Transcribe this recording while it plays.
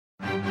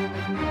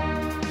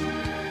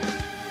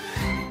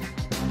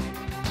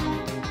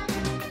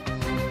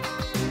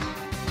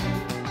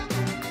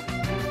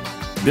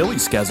Billy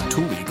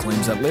Scazzatulli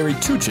claims that Larry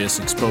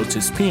Tuchis exposed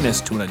his penis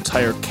to an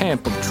entire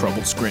camp of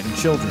troubled Scranton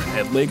children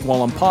at Lake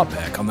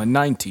Wallenpaupack on the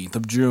 19th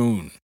of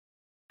June.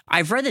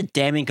 I've read the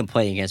damning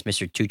complaint against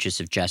Mr. Tuchis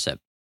of Jessup.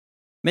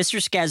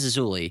 Mr.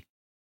 Scazzatulli,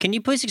 can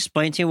you please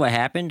explain to me what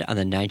happened on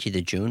the 19th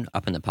of June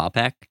up in the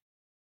Paupack?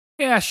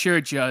 Yeah,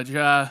 sure, Judge.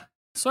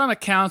 So I'm a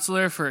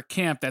counselor for a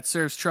camp that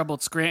serves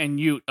troubled Scranton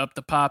Ute up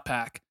the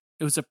Paupack.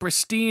 It was a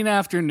pristine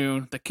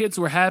afternoon. The kids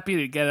were happy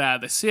to get out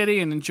of the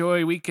city and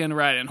enjoy weekend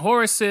riding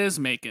horses,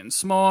 making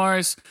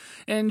s'mores,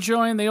 and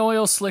enjoying the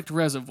oil-slicked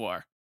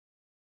reservoir.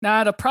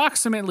 Now, at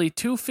approximately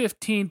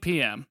 2:15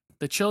 p.m.,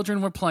 the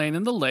children were playing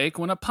in the lake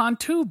when a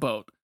pontoon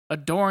boat,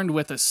 adorned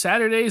with a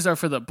Saturdays are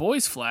for the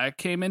boys flag,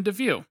 came into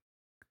view.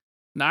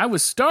 Now, I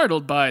was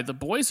startled by "The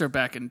Boys Are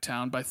Back in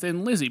Town" by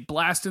Thin Lizzy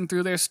blasting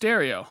through their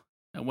stereo,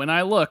 and when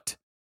I looked,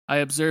 I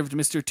observed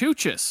Mr.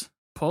 Tuchis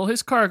pull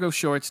his cargo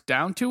shorts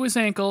down to his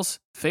ankles,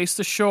 face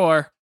the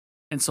shore,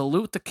 and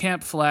salute the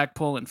camp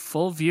flagpole in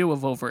full view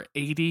of over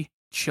 80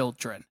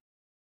 children.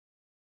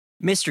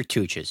 Mr.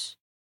 Tuchis,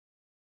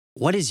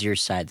 what is your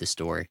side of the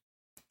story?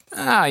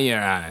 Your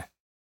Honor.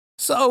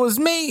 So it was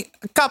me,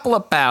 a couple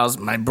of pals,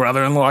 my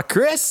brother-in-law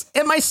Chris,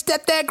 and my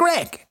stepdad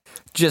Greg,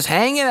 just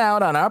hanging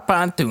out on our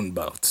pontoon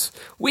boats.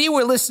 We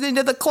were listening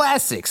to the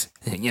classics,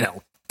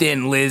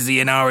 Thin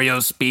Lizzy and REO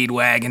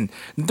Speedwagon,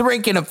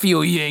 drinking a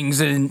few yings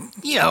and,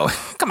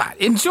 come on,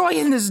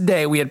 enjoying this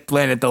day we had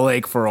planned at the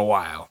lake for a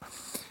while.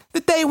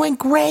 The day went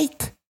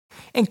great,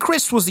 and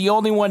Chris was the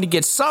only one to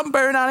get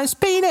sunburn on his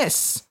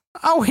penis.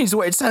 Always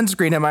wear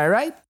sunscreen, am I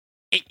right?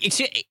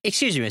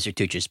 Excuse me, Mr.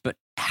 Tuchis, but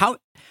how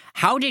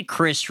did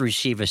Chris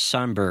receive a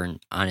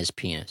sunburn on his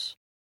penis?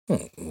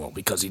 Well,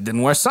 because he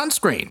didn't wear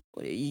sunscreen.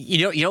 You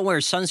don't wear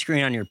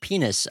sunscreen on your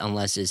penis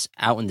unless it's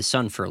out in the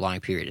sun for a long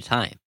period of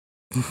time.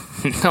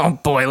 Oh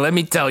boy, let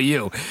me tell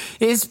you,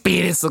 his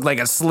penis looked like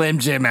a Slim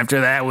Jim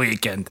after that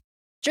weekend.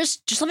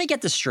 Just let me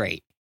get this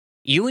straight.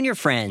 You and your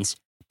friends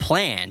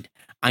planned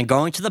on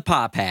going to the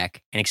Paupack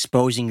and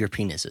exposing your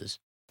penises.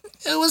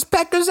 It was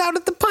Peckers out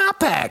at the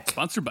Paupack.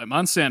 Sponsored by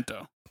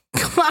Monsanto.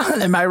 Come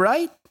on, am I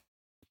right?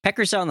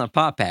 Peckers out on the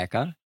Paupack,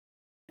 huh?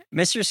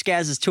 Mr.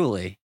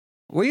 Scazzatulli,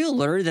 were you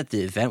alerted that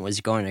the event was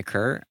going to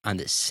occur on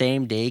the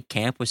same day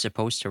camp was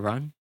supposed to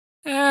run?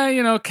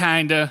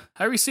 Kinda.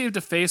 I received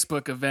a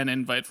Facebook event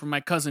invite from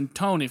my cousin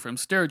Tony from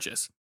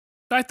Sturgis.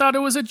 I thought it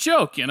was a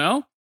joke,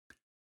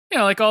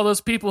 like all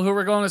those people who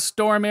were going to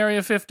storm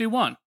Area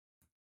 51.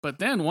 But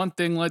then one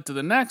thing led to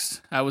the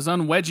next. I was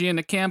unwedging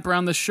the camp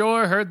around the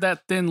shore, heard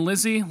that Thin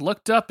Lizzy,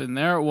 looked up, and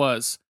there it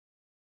was.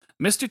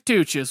 Mr.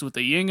 Tuchis with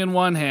the ying in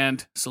one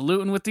hand,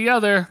 saluting with the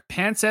other,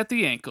 pants at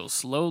the ankles,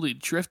 slowly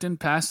drifting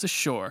past the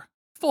shore.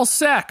 Full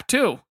sack,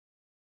 too.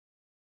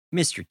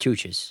 Mr.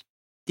 Tuchis,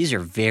 these are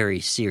very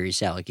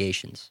serious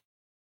allegations.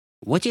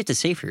 What do you have to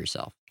say for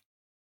yourself?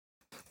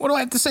 What do I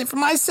have to say for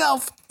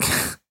myself?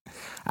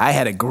 I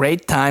had a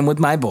great time with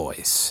my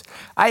boys.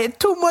 I had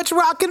too much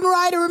rock and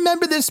rye to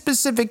remember this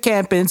specific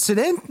camp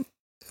incident.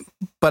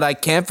 But I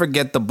can't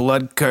forget the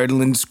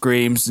blood-curdling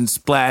screams and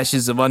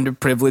splashes of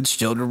underprivileged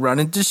children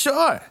running to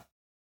shore.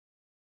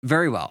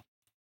 Very well.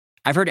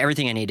 I've heard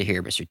everything I need to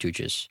hear, Mr.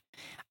 Tuchis.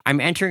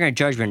 I'm entering a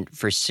judgment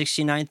for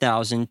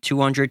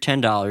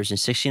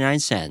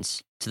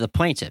 $69,210.69 to the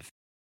plaintiff.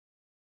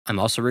 I'm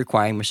also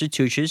requiring Mr.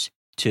 Tuchis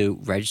to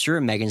register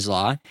at Megan's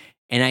Law,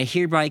 and I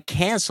hereby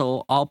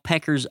cancel all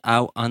Peckers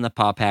out on the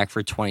Paupack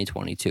for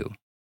 2022.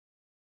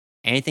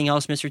 Anything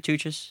else, Mr.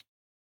 Tuchis?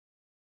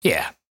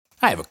 Yeah,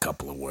 I have a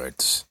couple of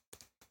words.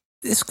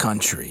 This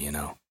country, it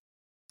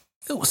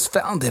was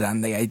founded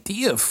on the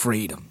idea of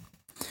freedom.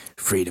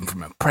 Freedom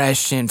from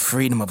oppression,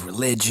 freedom of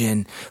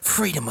religion,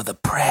 freedom of the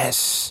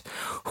press.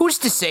 Who's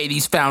to say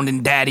these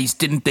founding daddies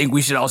didn't think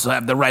we should also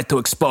have the right to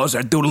expose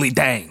our doodly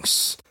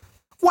dangs?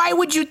 Why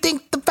would you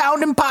think the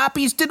founding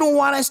poppies didn't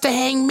want us to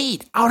hang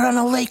meat out on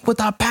a lake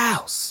with our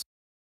pals?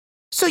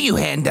 So you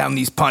hand down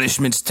these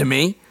punishments to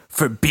me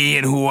for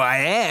being who I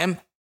am,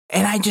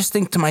 and I just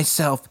think to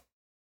myself,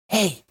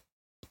 hey,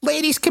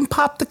 ladies can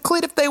pop the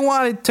clit if they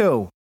wanted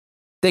to.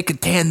 They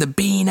could tan the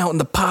bean out in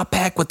the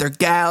Paupack with their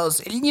gals,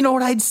 and you know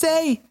what I'd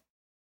say?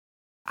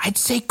 I'd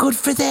say good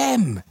for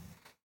them.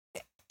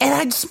 And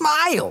I'd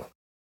smile.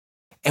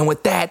 And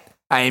with that,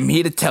 I am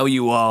here to tell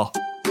you all,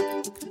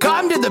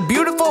 come to the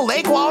beautiful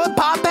Lake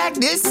Wallenpaupack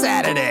this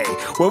Saturday,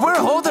 where we're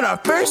holding our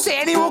first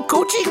annual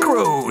Coochie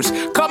Cruise.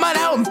 Come on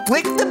out and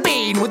flick the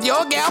bean with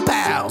your gal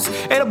pals.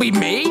 It'll be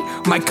me,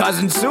 my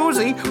cousin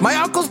Susie, my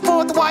uncle's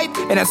fourth wife,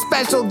 and a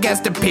special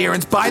guest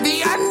appearance by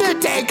The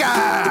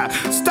Undertaker.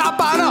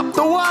 Stop on up,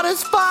 the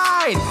water's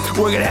fine.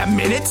 We're gonna have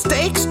minute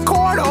steaks,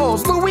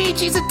 cornholes,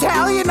 Luigi's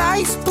Italian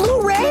ice,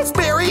 blue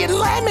raspberry, and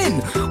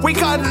lemon. We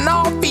got an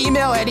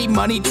all-female Eddie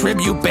Money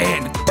tribute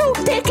band. 2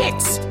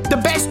 tickets. The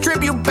best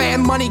tribute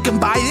band money can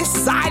buy this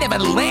side of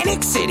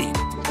Atlantic City.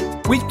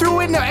 We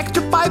threw in the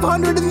extra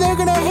 $500 and they're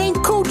gonna hang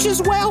cooch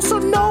as well, so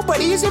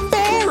nobody is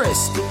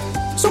embarrassed.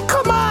 So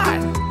come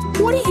on,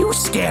 What are you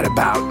scared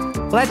about?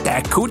 Let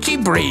that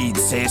coochie breathe,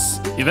 sis.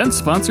 Event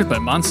sponsored by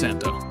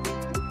Monsanto.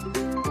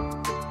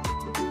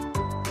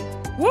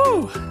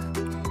 Woo!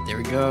 There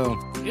we go.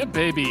 Yeah,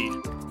 baby.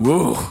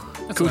 Woo.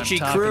 That's what I'm Coochie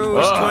talking Cruise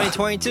about.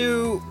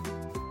 2022.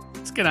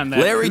 Let's get on that.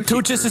 Larry Coochie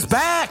Tuchis cruise. is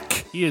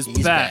back. He is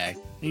He's back.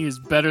 back. He is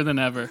better than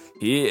ever.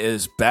 He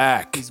is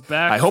back. He's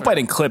back I hope for- I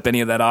didn't clip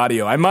any of that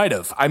audio. I might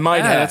have. I might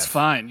Yeah, have. that's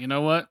fine. You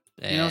know what?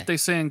 You know Yeah. what they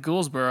say in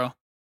Gouldsboro?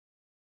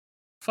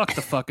 Fuck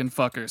the fucking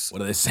fuckers. What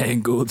do they say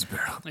in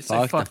Gouldsboro? They say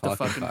Fuck fuck the the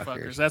fucking fucking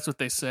fuckers. fuckers. That's what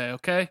they say,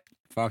 okay?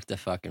 Fuck the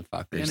fucking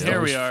fuckers. And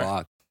here we Those are.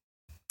 Fuck.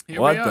 Here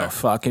What we the are.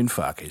 fucking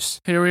fuckers?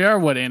 Here we are.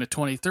 What, Anna?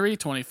 23,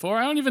 24?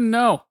 I don't even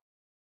know.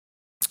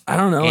 I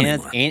don't know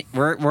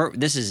anymore.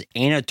 This is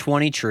Anna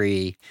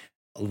 23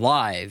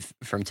 live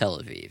from Tel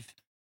Aviv.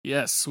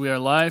 Yes, we are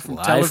live from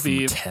Live Tel from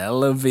Aviv.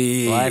 Tel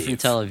Aviv. Live from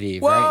Tel Aviv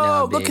Whoa, right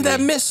now, look at baby.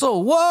 that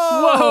missile. Whoa.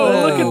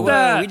 Whoa, look at Whoa,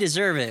 that. we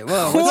deserve it.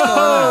 Whoa, what's Whoa.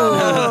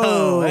 going on?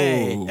 Oh,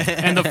 hey.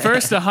 And the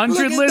first 100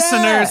 Look at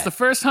listeners,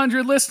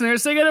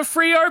 that. they get a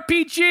free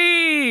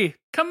RPG.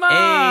 Come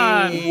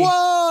on. Hey.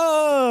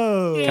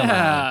 Whoa.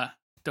 Yeah.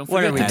 Don't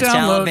What are forget we, to the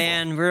download.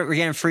 Taliban? We're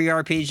getting free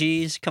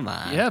RPGs? Come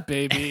on. Yeah,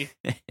 baby.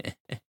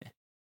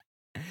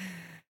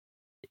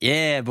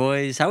 Yeah,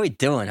 boys. How we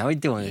doing? How we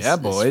doing? Yeah,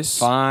 This boys.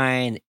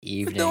 fine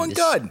You're evening. doing This-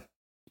 good.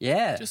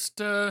 Yeah.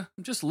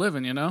 Just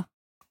living, you know?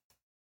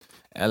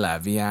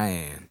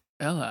 L-I-V-I-N.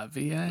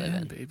 L-I-V-I-N,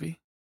 Living. baby.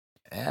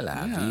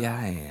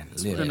 L-I-V-I-N.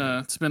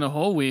 It's been a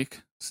whole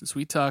week since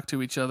we talked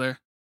to each other.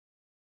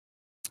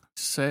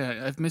 To say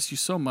I've missed you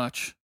so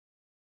much.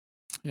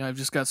 Yeah, I've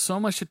just got so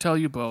much to tell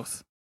you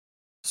both.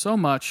 So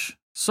much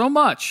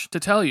to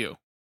tell you.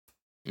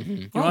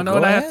 Mhm. You Oh, want to know go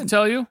what I have to ahead.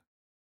 tell you?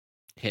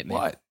 Hit me.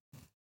 What?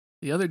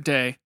 The other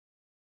day,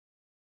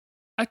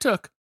 I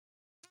took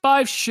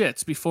 5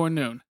 shits before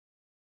noon.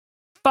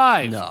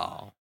 5.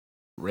 No.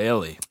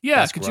 Really? Yeah,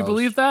 That's could you gross.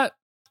 believe that?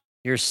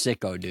 You're a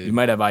sicko, dude. You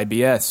might have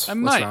IBS. I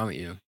What's might. wrong with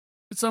you?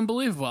 It's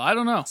unbelievable. I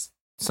don't know.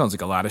 Sounds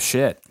like a lot of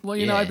shit. Well,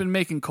 you know, Yeah. I've been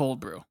making cold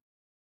brew.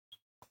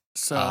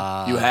 So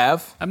You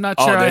have? I'm not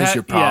Oh, sure. there's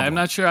your Yeah, problem. I'm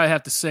not sure I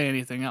have to say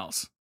anything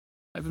else.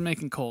 I've been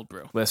making cold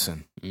brew.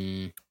 Listen,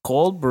 Mm.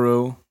 cold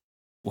brew.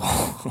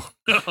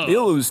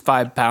 You'll lose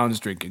 5 pounds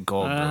drinking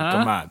cold brew. Uh-huh.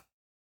 Come on.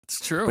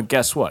 It's true. But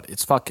guess what?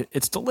 It's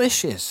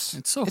delicious.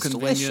 It's so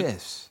convenient.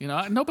 delicious. You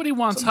know, nobody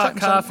wants hot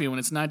Sometimes coffee when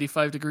it's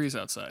 95 degrees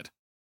outside.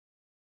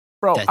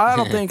 Bro, That- I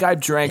don't think I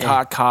drank Yeah.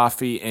 hot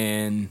coffee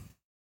in,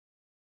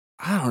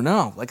 I don't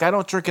know. Like, I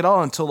don't drink it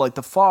all until like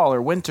the fall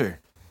or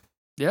winter.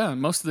 Yeah,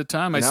 and most of the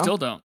time I You know? still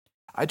don't.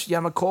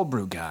 I'm a cold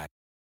brew guy.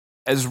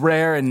 As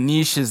rare and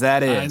niche as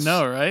that I is.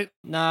 know, right?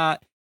 Nah,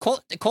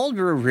 cold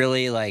brew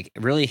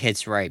really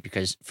hits right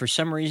because for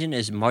some reason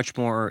is much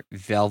more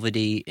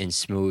velvety and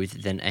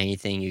smooth than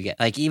anything you get.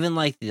 Like even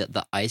like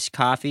the iced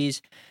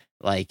coffees,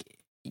 like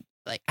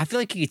I feel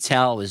like you could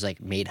tell it was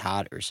like made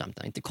hot or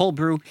something. Like the cold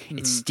brew,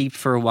 it's Mhm. steeped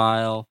for a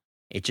while.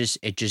 It just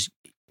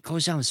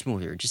goes down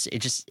smoother.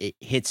 It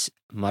hits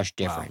much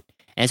different,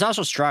 and it's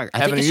also stronger.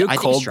 Evan, I think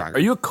it's stronger. are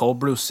you a cold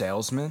brew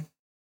salesman?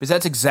 Because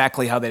that's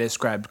exactly how they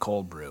described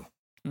cold brew.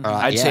 Mhm.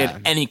 I'd say yeah.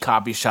 at any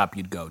coffee shop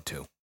you'd go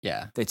to.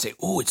 Yeah. They'd say,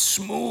 "Oh, it's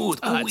smooth.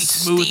 Ah, Oh, it's it's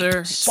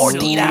smoother. steep.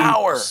 14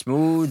 hours.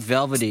 Smooth,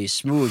 velvety,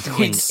 smooth. Oh,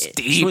 and it's it-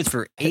 steep. smooth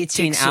for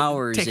 18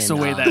 hours. Takes and,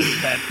 away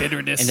that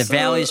bitterness. and the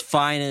valley's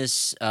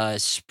finest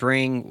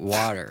spring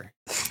water.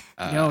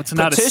 You know, it's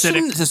not Petition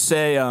acidic. to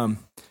say,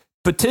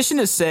 petition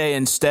to say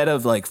instead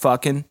of like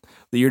fucking,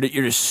 you're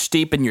just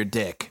steeping your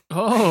dick.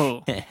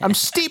 Oh, I'm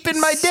steeping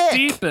my dick.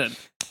 steeping.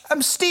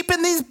 I'm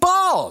steeping these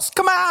balls.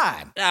 Come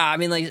on. I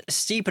mean, like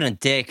steeping a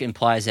dick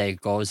implies that it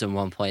goes in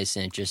one place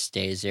and it just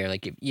stays there.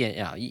 Like, you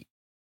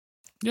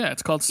Yeah,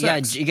 it's called got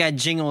sex. you got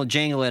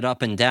jingle it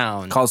up and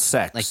down, Called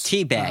sex. like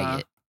teabag Uh-huh.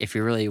 it if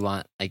you really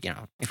want, like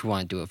if you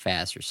want to do it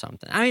fast or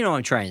something. I don't know what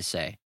I'm trying to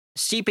say.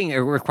 Steeping it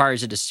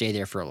requires it to stay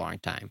there for a long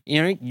time.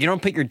 You know, you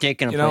don't put your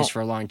dick in a You place know-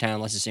 for a long time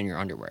unless it's in your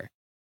underwear.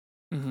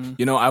 Mhm.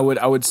 You know, I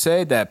would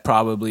say that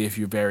probably if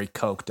you're very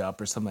coked up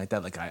or something like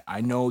that, like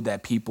I know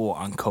that people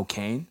on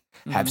cocaine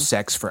have Mhm.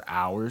 sex for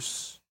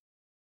hours.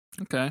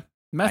 Okay.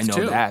 Meth I know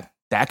too.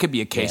 that could be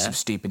a case Yeah. of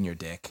steeping your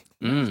dick.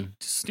 Mm.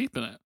 Just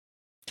steeping it.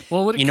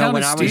 Well, would it You know, count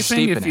when as I was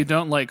steeping if steeping you it.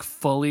 don't like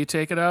fully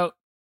take it out?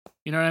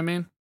 You know what I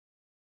mean?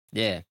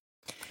 Yeah.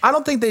 I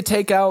don't think they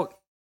take out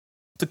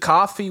the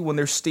coffee when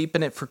they're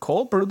steeping it for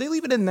cold brew. They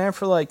leave it in there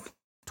for like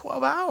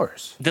 12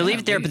 hours. They Yeah, leave at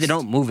it there, but they least.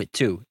 don't move it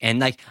too. And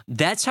like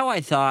that's how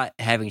I thought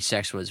having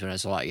sex was when I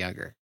was a lot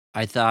younger.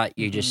 I thought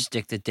you just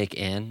stick the dick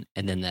in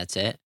and then that's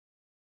it.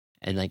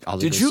 And like all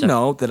the Did good you stuff-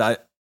 know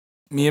that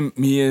me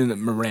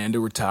and Miranda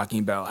were talking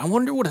about, I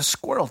wonder what a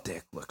squirrel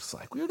dick looks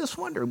like. We were just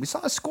wondering. We saw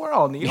a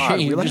squirrel in the yard.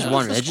 We you were like, just "What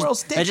wonder. does a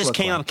squirrel's dick That just look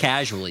came like?" up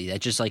casually. That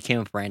just like came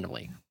up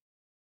randomly.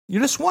 You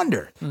just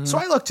wonder. Mhm. So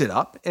I looked it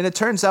up, and it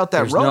turns out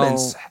that There's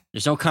rodents,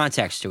 There's no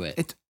context to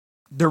it.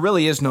 there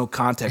really is no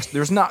context.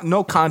 There's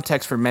no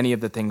context for many of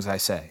the things I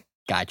say.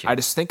 Gotcha. I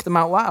just think them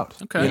out loud.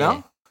 Okay. You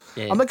know?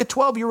 Yeah. I'm like a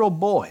 12-year-old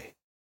boy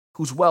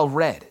who's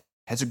well-read,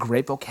 has a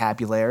great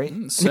vocabulary,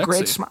 and a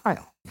great sexy.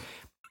 smile.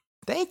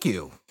 Thank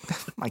you.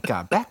 My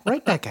God,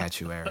 right back at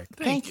you, Eric.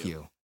 Thank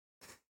you.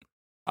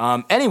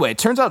 Anyway, it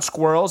turns out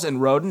squirrels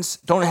and rodents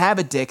don't have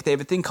a dick. They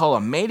have a thing called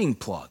a mating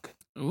plug.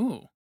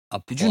 Ooh.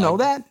 Did you know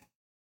that?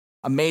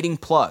 A mating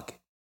plug.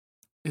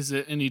 Is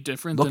it any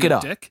different Look than it a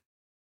up. dick?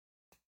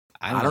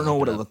 I don't know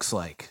what it looks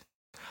like.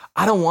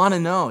 I don't want to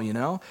know, you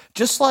know?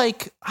 Just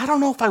like, I don't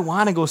know if I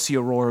want to go see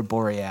Aurora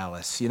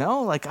Borealis, you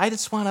know? Like, I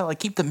just want to, like,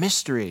 keep the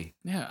mystery.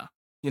 Yeah.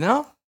 You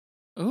know?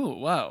 Ooh,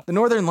 wow. The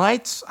Northern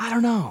Lights? I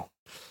don't know.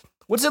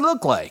 What does it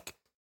look like?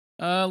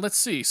 Let's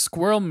see.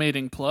 Squirrel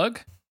mating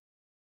plug.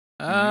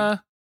 Yeah,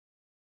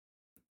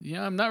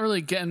 I'm not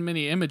really getting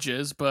many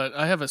images, but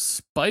I have a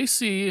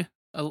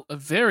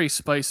very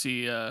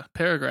spicy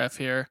paragraph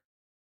here.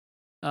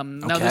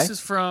 Now this is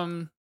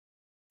from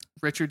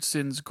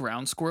Richardson's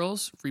Ground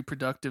Squirrels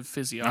Reproductive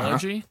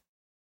Physiology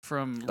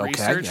from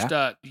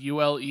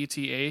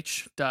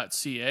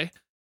research.uleth.ca.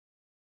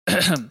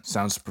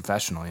 Sounds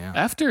professional, yeah.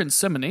 After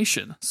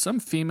insemination, some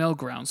female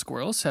ground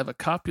squirrels have a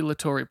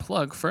copulatory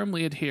plug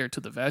firmly adhered to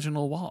the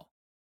vaginal wall.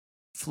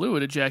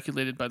 Fluid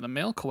ejaculated by the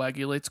male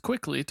coagulates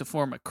quickly to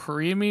form a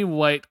creamy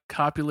white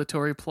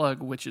copulatory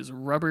plug, which is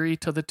rubbery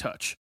to the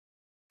touch.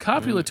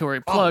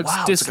 Copulatory plugs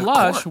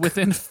dislodge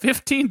within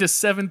 15 to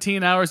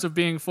 17 hours of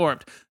being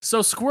formed.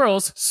 So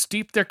squirrels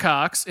steep their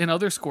cocks in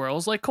other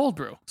squirrels like cold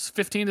brew. It's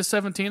 15 to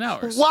 17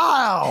 hours.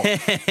 Wow.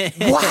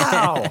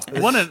 Wow.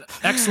 What an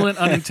excellent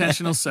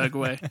unintentional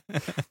segue.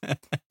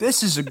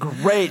 This is a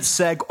great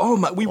seg. Oh,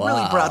 my. We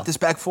really brought this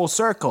back full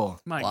circle.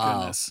 My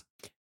goodness.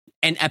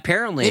 And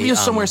apparently... Maybe it was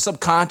somewhere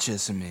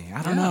subconscious in me.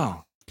 I don't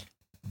know.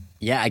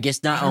 Yeah, I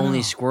guess not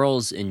only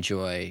squirrels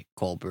enjoy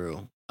cold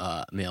brew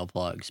male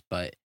plugs,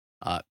 but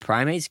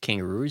primates,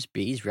 kangaroos,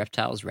 bees,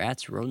 reptiles,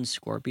 rats, rodents,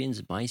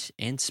 scorpions, mice,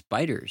 and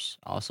spiders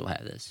also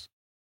have this.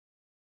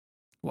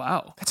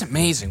 Wow. That's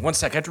amazing. One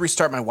sec, I have to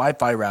restart my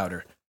Wi-Fi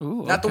router.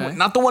 Ooh, not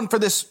the one for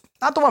this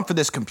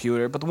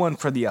computer, but the one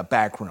for the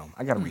back room.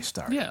 I got to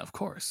restart. Yeah, of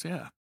course,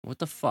 yeah. What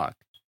the fuck?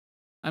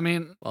 I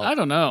mean, I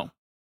don't know.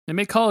 They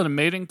may call it a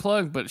mating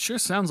plug, but it sure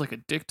sounds like a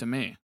dick to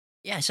me.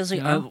 Yeah, it sounds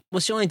like,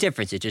 what's the only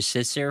difference? It just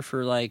sits there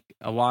for like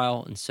a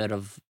while instead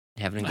of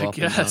having to go up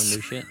and down and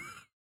do shit?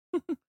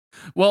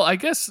 Well, I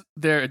guess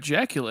their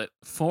ejaculate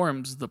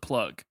forms the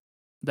plug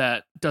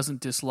that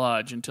doesn't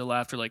dislodge until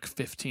after like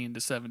 15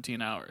 to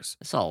 17 hours.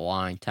 That's a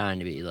long time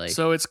to be like...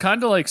 So it's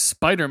kind of like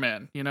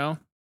Spider-Man, you know?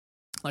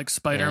 Like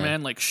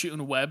Spider-Man, like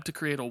shooting web to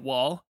create a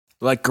wall.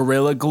 Like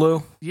Gorilla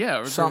Glue? Yeah,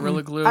 or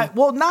Gorilla Glue.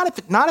 Not if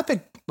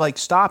it like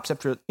stops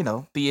after,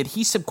 the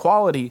adhesive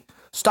quality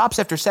stops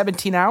after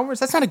 17 hours.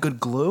 That's not a good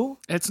glue.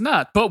 It's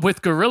not. But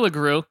with Gorilla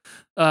Glue,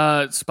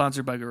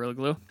 sponsored by Gorilla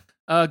Glue,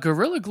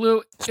 Gorilla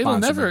Glue,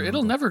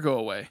 it'll never go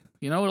away.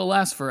 It'll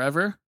last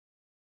forever.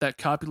 That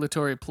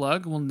copulatory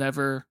plug will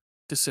never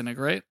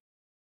disintegrate.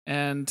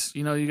 And,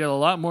 you get a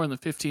lot more than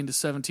 15 to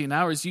 17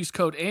 hours. Use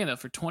code ANA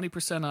for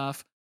 20%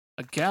 off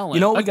a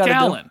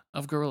gallon,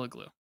 of Gorilla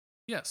Glue.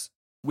 Yes.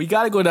 We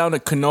got to go down to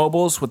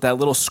Knoebels with that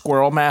little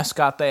squirrel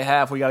mascot they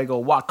have. We got to go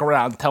walk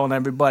around telling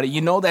everybody,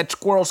 that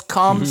squirrel's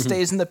cum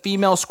stays in the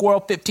female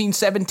squirrel 15,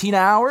 17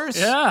 hours?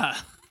 Yeah.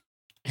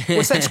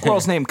 What's that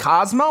squirrel's name?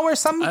 Cosmo or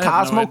something?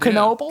 Cosmo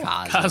Knoebel?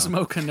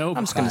 Cosmo Knoebel.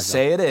 I'm just going to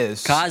say it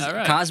is.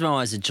 Cosmo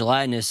has a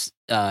gelatinous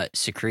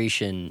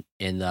secretion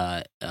in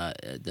the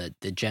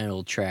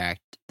genital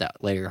tract that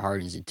later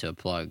hardens into a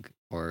plug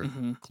or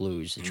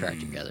glues the tract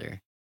together.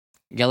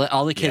 You gotta let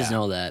all the kids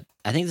know that.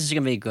 I think this is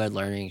going to be a good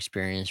learning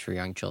experience for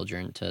young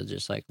children to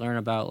just like learn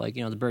about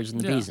the birds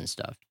and the bees and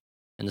stuff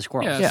and the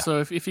squirrels. Yeah,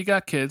 so if you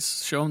got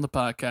kids, show them the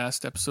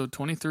podcast, episode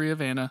 23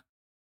 of Anna.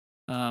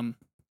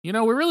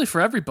 We're really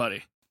for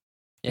everybody.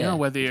 Yeah.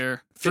 Whether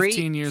you're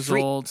 15 years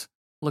old,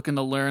 looking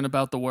to learn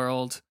about the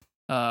world,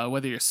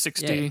 whether you're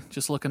 60,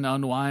 just looking to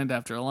unwind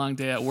after a long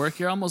day at work,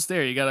 you're almost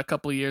there. You got a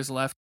couple of years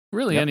left.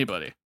 Really,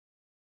 anybody.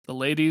 The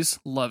ladies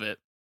love it.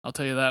 I'll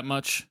tell you that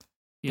much.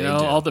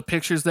 All the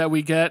pictures that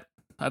we get,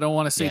 I don't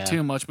want to say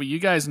too much, but you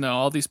guys know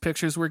all these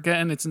pictures we're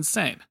getting, it's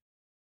insane.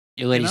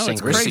 You ladies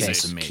think we're seeing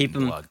some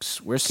maiden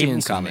plugs. We're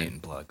seeing some maiden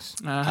plugs.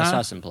 I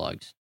saw some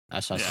plugs.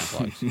 That's all we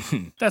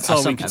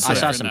can say. I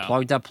saw some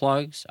plugged up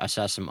plugs. I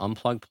saw some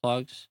unplugged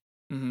plugs.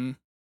 Mm-hmm.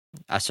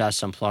 I saw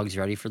some plugs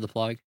ready for the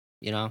plug.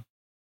 Yeah.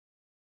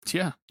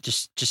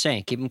 Just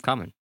saying, keep them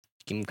coming.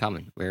 Keep them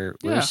coming. We're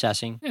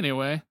assessing.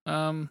 Anyway,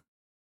 we're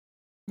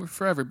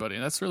for everybody.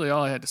 That's really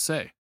all I had to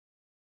say.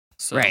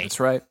 So, right. That's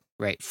right.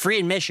 Right. Free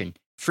admission,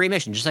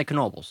 just like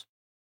Knoebels.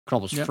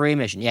 Free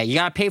admission. Yeah, you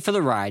gotta pay for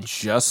the ride.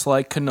 Just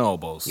like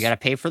Knoebels. You gotta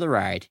pay for the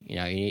ride.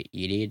 You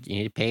need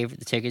to pay for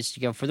the tickets to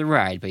go for the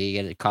ride, but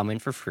you gotta come in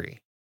for free,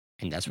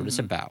 and that's what it's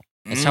about.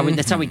 That's how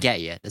we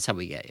get you. That's how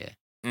we get you.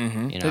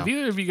 Mm-hmm. Have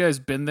either of you guys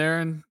been there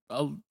in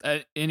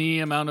at any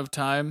amount of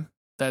time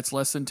that's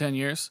less than 10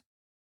 years?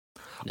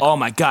 No. Oh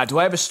my God, do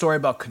I have a story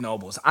about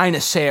Knoebels? I'm going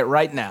to say it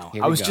right now.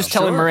 I was just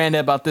telling Miranda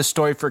about this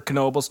story for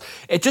Knoebels.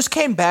 It just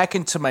came back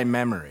into my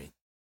memory.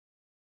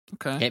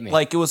 Okay. Hit me.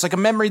 Like it was like a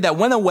memory that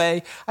went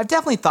away. I've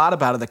definitely thought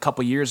about it a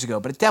couple years ago,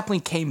 but it definitely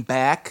came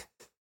back.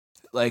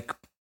 Like,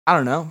 I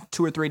don't know,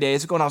 2 or 3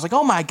 days ago, and I was like,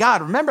 oh my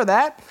God, remember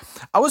that?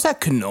 I was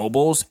at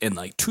Knoebels in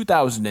like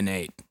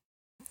 2008.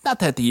 Not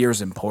that the year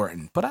is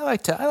important, but I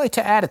like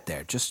to add it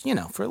there, just,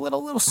 for a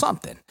little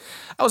something.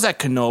 I was at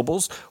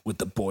Knoebels with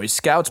the Boy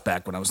Scouts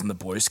back when I was in the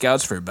Boy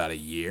Scouts for about a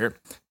year.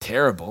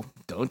 Terrible.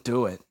 Don't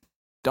do it.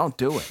 Don't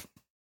do it.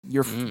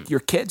 Your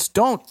kids,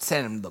 don't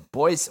send them to the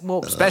boys.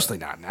 Well, especially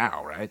not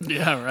now, right?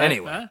 Yeah, right.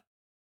 Anyway. Huh?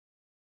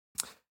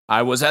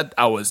 I was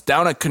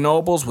down at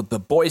Knoebels with the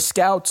Boy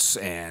Scouts,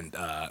 and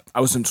I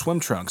was in swim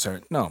trunks,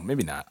 or no,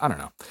 maybe not. I don't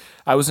know.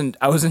 I was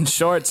in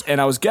shorts, and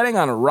I was getting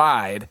on a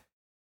ride,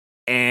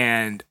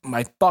 and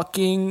my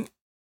fucking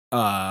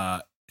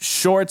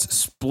shorts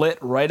split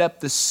right up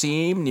the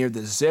seam near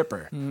the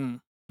zipper,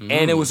 and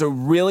it was a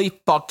really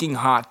fucking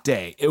hot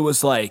day. It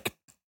was like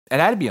it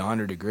had to be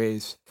 100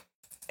 degrees,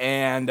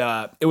 and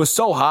it was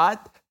so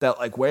hot that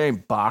like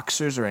wearing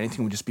boxers or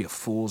anything would just be a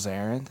fool's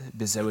errand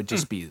because it would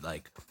just be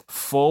like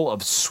full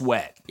of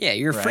sweat. Yeah,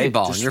 you're right? free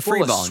balling. Just You're full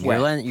free of balling.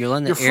 sweat. You're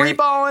letting the You're free air,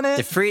 balling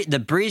it. the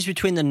breeze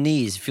between the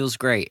knees feels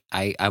great.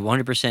 I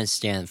 100%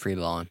 stand free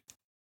balling.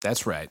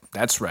 That's right.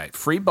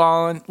 Free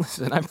balling.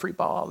 Listen, I'm free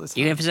ball all this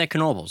time. Even if it's at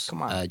Knoebels.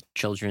 Come on.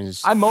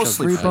 Children's. I'm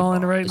mostly Free free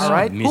balling ball. right All now.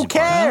 right. Music Who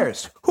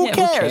cares? Who Yeah, who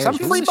cares? cares? I'm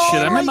Who free gives a shit?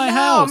 balling I'm right in my now.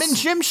 house. I'm in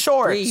gym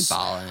shorts. Free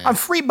balling. I'm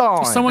free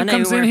balling. If someone I'm not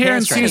comes even in wearing here and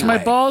pants right sees now. my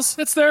balls,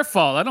 it's their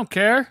fault. I don't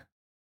care.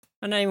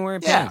 I'm not even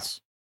wearing Yeah. pants.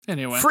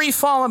 Anyway. Free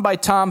falling by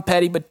Tom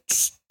Petty, but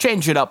just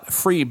change it up.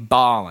 Free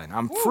balling.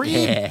 I'm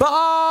free Yeah.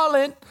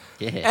 balling.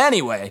 Yeah.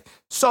 Anyway,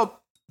 so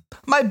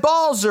my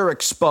balls are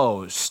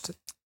exposed,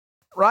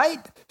 right?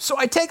 So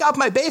I take off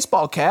my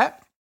baseball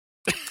cap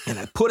and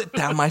I put it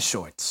down my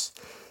shorts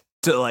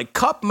to like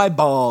cup my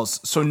balls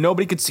so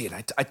nobody could see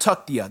it. I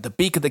tuck the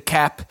beak of the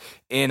cap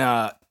in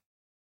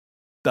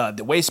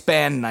the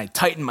waistband and I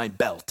tighten my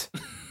belt.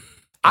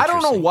 I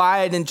don't know Interesting. why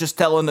I didn't just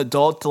tell an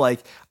adult to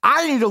like,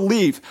 I need to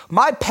leave.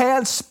 My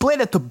pants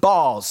split at the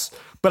balls.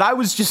 But I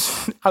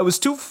was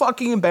too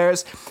fucking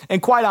embarrassed.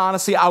 And quite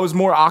honestly, I was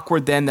more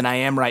awkward then than I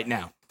am right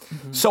now.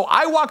 Mm-hmm. So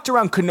I walked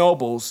around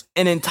Knoebels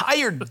an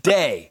entire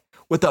day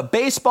with a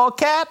baseball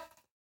cap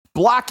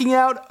blocking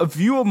out a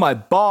view of my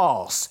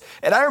balls.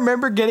 And I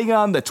remember getting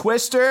on the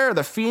Twister or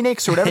the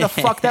Phoenix or whatever the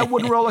fuck that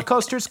wooden roller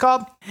coaster's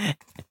called.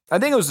 I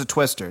think it was the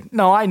Twister.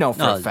 No, I know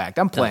for a fact.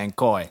 I'm playing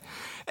coy.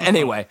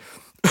 Anyway.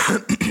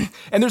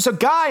 And there's a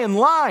guy in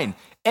line,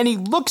 and he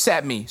looks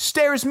at me,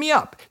 stares me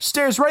up,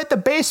 stares right at the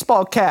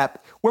baseball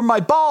cap where my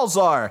balls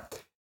are,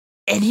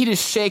 and he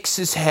just shakes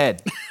his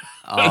head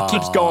and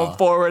keeps going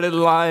forward in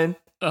line.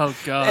 Oh,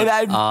 God.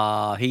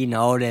 And He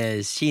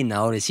noticed.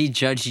 He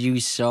judged you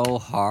so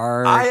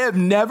hard. I have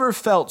never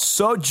felt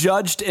so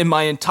judged in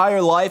my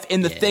entire life,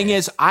 and the thing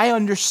is, I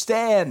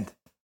understand.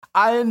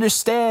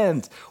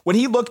 When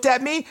he looked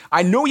at me,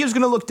 I knew he was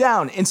going to look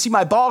down and see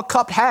my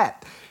ball-cupped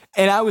hat.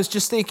 And I was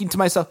just thinking to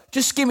myself,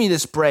 just give me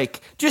this break.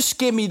 Just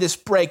give me this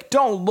break.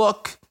 Don't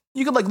look.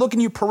 You could like look in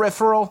your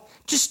peripheral.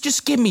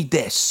 Just give me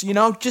this,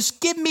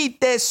 Just give me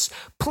this.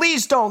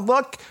 Please don't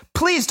look.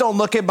 Please don't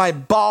look at my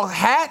ball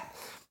hat.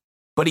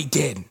 But he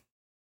did.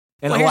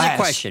 And Well, here's a alas,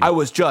 question. I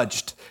was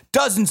judged.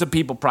 Dozens of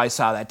people probably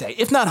saw that day,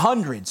 if not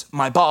hundreds,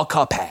 my ball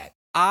cup hat.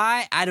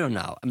 I don't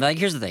know. I mean, like,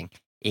 here's the thing.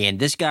 And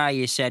this guy,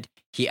 you said,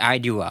 he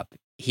eyed you up.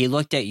 He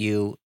looked at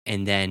you,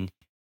 and then,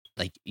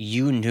 like,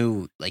 you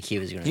knew, like, he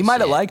was going to He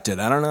might have liked it.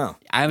 I don't know.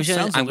 I'm going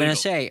illegal. to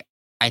say,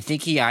 I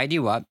think he eyed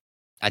you up.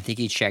 I think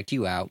he checked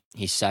you out.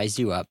 He sized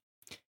you up.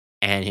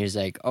 And he was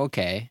like,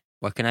 okay,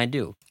 what can I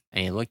do?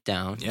 And he looked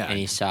down, and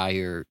he saw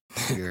your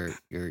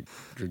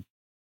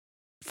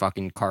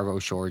fucking cargo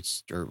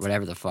shorts or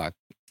whatever the fuck.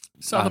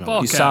 Saw the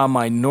ball You cap. saw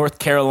my North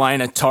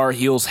Carolina Tar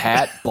Heels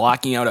hat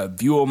blocking out a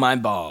view of my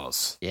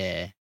balls.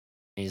 Yeah.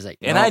 And he's like,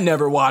 And nope. I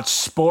never watched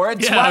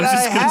sports. Yeah, Why I was did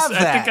just I gonna have say,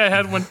 that? I think I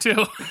had one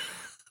too.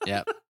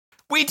 Yep.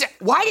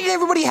 Why did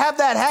everybody have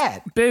that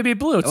hat? Baby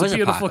blue. It's It was a a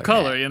beautiful popular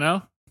color, hat. you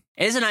know?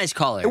 It is a nice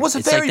color. It was a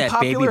It's very like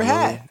that baby popular blue.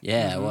 hat.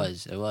 Yeah,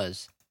 Mhm. it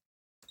was.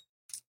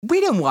 We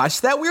didn't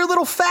watch that. We were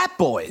little fat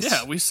boys.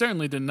 Yeah, we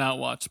certainly did not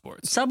watch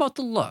sports. It's all about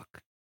the look.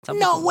 It's all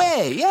about No the look.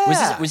 way.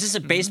 Yeah. Was this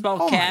a baseball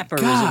Oh my cap, or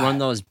was it one God. of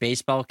those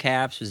baseball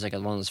caps? Was it like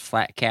one of those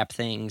flat cap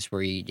things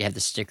where you have the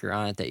sticker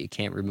on it that you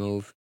can't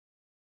remove?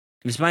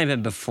 This might have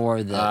been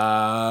before the.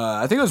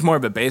 I think it was more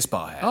of a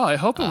baseball hat. Oh, I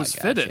hope it Oh, was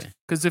gotcha. fitted.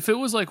 Because if it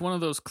was like one of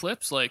those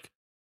clips, like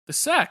the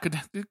sack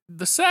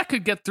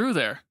could get through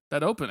there,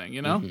 that opening,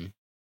 you know? Mhm.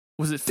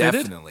 Was it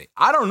fitted? Definitely.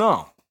 I don't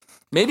know.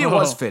 Maybe it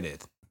was Oh.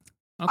 fitted.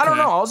 Okay. I don't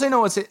know. All I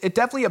know is it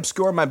definitely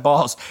obscured my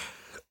balls.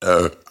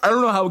 I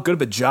don't know how good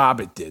of a job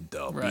it did,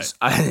 though. Right.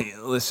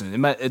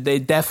 Listen, they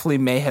definitely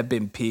may have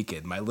been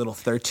peaking my little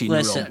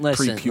 13-year-old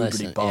pre-puberty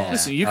listen, balls. yeah.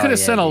 Listen, you Oh, could have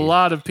yeah, sent a dude.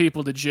 lot of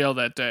people to jail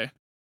that day.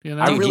 You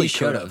know? I Dude, really you should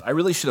should've. have. I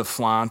really should have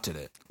flaunted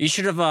it. You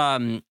should have.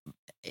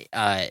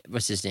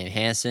 What's his name?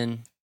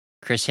 Hansen.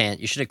 You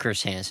should have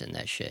Chris Hansen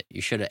that shit.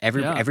 You should have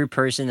every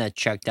person that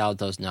checked out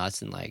those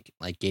nuts and like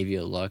gave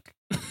you a look.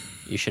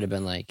 You should have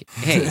been like,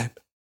 hey.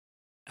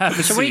 Have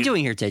a So what are you seat.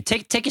 doing here today?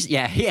 Take a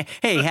yeah.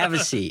 Hey, have a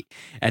seat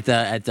at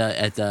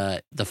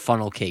the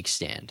funnel cake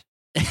stand.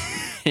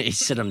 You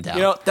sit them down.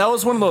 You know, that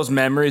was one of those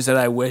memories that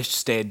I wish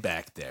stayed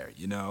back there.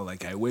 You know,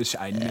 like I wish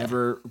I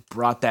never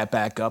brought that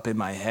back up in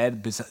my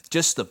head. Because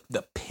just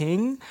the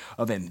ping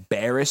of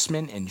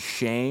embarrassment and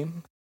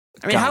shame.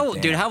 I mean,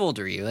 how old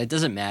are you? It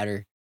doesn't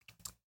matter.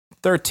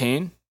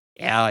 13.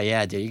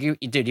 Yeah, dude.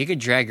 You could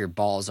drag your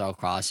balls all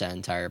across that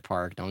entire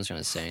park. No one's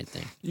gonna say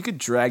anything. You could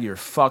drag your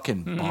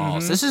fucking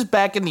balls. This is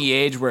back in the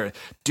age where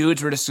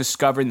dudes were just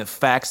discovering the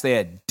facts they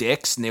had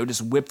dicks, and they would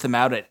just whip them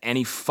out at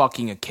any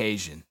fucking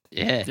occasion.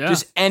 Yeah.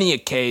 Just any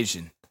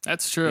occasion.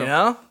 That's true. You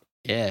know?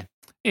 Yeah.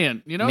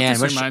 And you know Man, what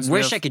this reminds me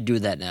wish of? I could do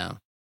that now.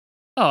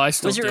 Oh, I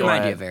still What's it do.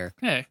 remind you of, Eric?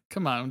 Hey,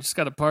 come on. We just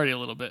got to party a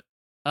little bit.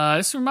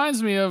 This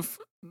reminds me of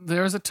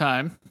there was a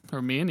time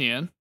where me and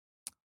Ian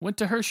went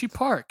to Hershey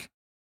Park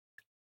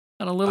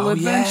on a little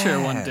adventure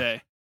one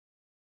day.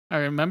 I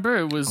remember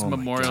it was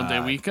Memorial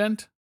Day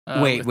weekend.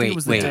 Wait.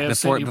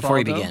 Before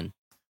you begin.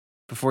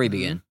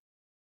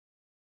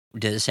 Mm-hmm.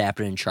 Did this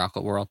happen in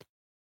Chocolate World?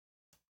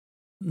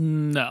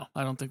 No,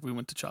 I don't think we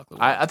went to Chocolate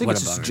World. I think What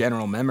it's just about it?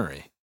 general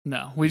memory.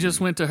 No, we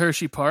just went to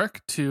Hershey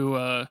Park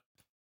to,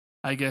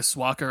 I guess,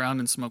 walk around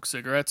and smoke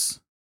cigarettes.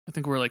 I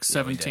think we were like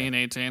 17,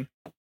 18.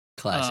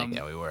 Classic.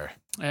 Yeah, we were.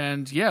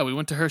 And yeah, we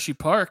went to Hershey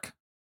Park,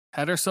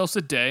 had ourselves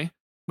a day.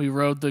 We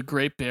rode the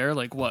Great Bear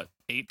like,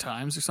 8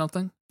 times or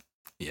something?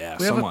 Yeah,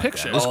 We have a something like that.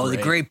 picture. It was The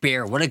great. Great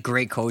Bear. What a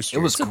great coaster.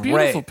 It was It's a great.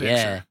 beautiful picture.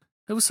 Yeah.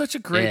 It was such a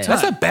great Yeah. time.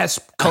 That's the best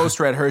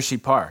coaster at Hershey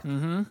Park.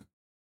 Mm-hmm.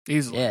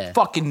 Easily. Yeah.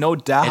 Fucking no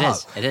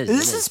doubt. It is.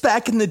 This is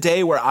back in the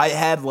day where I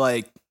had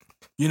like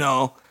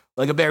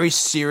a very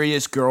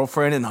serious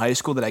girlfriend in high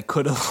school that I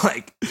could have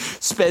like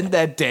spent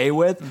that day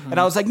with. And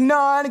I was like, no,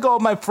 I'm gonna go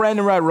with my friend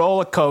and ride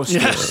roller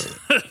coasters. Yes.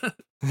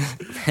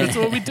 That's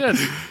what we did.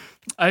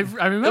 I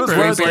remember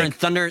Great it was Bear like,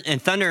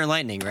 and Thunder and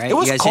Lightning, right? It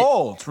was You guys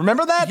cold.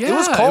 Remember that? yeah, It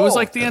was cold. It was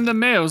like the end of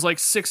May. It was like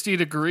 60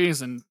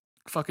 degrees and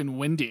fucking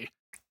windy.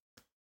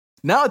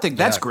 Now I think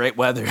that's Yeah. great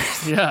weather.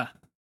 Yeah.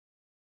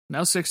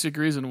 Now 6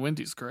 degrees and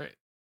windy is great.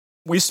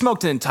 We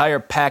smoked an entire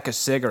pack of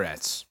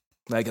cigarettes,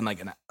 like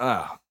in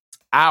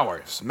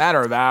hours,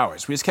 matter of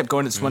hours. We just kept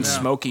going to this one Yeah.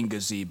 smoking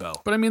gazebo.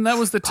 But I mean, that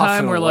was the Puffing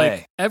time where away.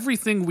 like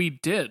everything we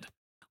did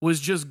was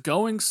just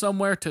going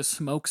somewhere to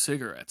smoke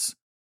cigarettes.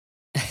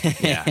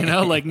 Yeah. You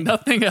know, like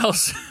nothing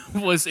else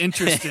was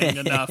interesting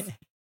enough.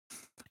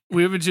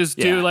 We would just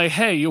do Yeah. like,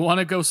 hey, you want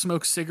to go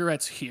smoke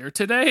cigarettes here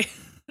today?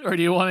 Or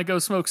do you want to go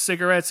smoke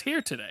cigarettes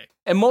here today?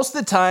 And most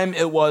of the time,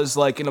 it was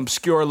like an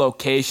obscure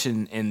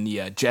location in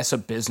the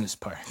Jessup Business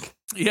Park.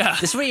 Yeah.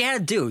 This is what you had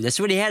to do. This is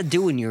what you had to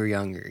do when you were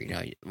younger. You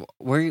know,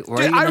 where are you Dude,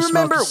 going I to smoke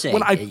remember a cig?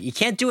 when I- You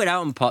can't do it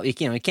out in public.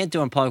 You can't do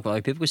it in public.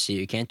 Like people see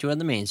you. You can't do it on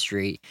the main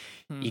street.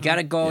 You got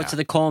to go Yeah. to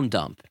the comb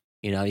dump.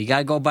 You know, you got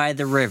to go by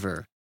the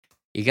river.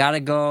 You got to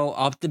go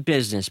up the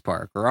business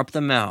park or up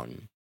the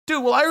mountain.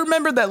 Dude, well, I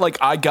remember that, like,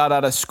 I got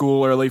out of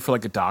school early for,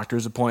 like, a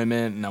doctor's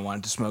appointment, and I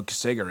wanted to smoke a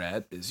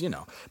cigarette, because,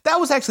 that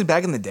was actually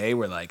back in the day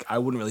where, like, I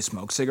wouldn't really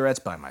smoke cigarettes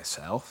by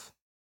myself,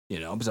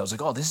 because I was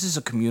like, oh, this is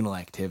a communal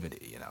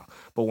activity,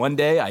 But one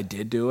day, I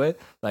did do it.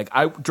 Like,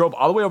 I drove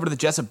all the way over to the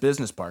Jessup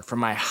Business Park from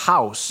my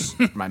house,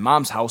 my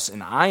mom's house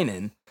in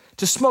Einan,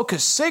 to smoke a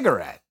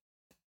cigarette.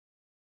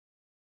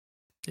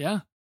 Yeah.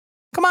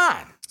 Come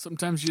on.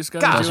 Sometimes you just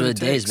got God. to Those do were what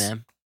the it days, takes.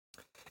 man.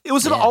 It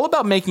was Yeah. all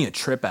about making a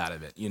trip out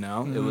of it, It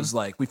Mhm. was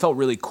like, we felt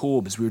really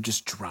cool because we were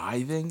just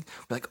driving.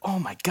 We're like, oh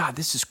my God,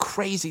 this is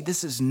crazy.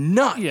 This is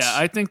nuts. Yeah,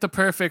 I think the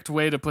perfect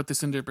way to put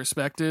this into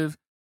perspective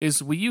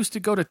is we used to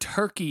go to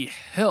Turkey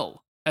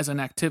Hill as an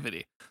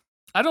activity.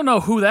 I don't know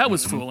who that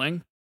was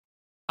fooling.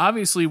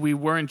 Obviously, we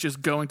weren't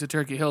just going to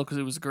Turkey Hill because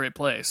it was a great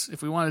place.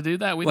 If we wanted to do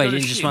that, we'd Wait, go to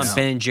you just Sheetz. want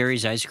Ben and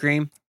Jerry's ice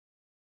cream?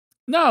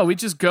 No, we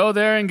just go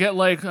there and get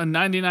like a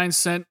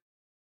 99-cent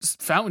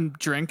fountain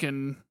drink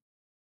and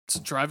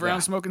just drive around Yeah.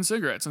 smoking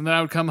cigarettes. And then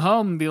I would come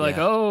home and be like,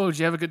 Yeah. oh, did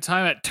you have a good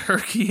time at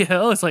Turkey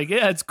Hill? It's like,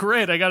 yeah, it's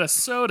great. I got a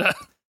soda.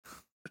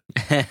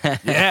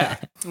 Yeah.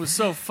 It was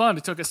so fun.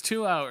 It took us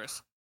 2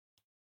 hours.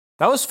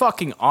 That was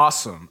fucking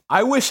awesome.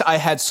 I wish I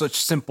had such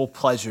simple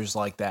pleasures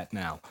like that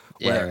now.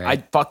 Yeah, Where right.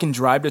 I'd fucking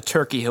drive to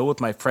Turkey Hill with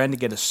my friend to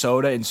get a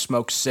soda and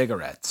smoke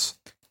cigarettes.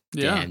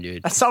 Yeah. Damn,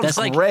 dude. That sounds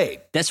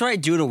great. That's what I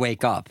do to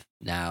wake up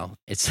now.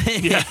 It's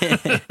Yeah.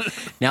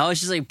 now it's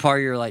just like part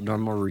of your like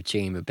normal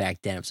routine, but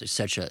back then it was like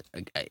such a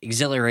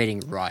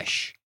exhilarating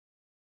rush.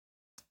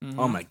 Mhm.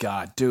 Oh my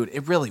God, dude.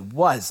 It really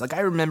was. Like,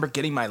 I remember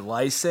getting my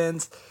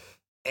license,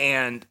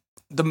 and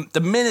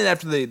the minute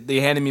after they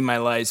handed me my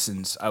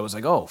license, I was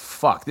like, oh,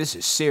 fuck, this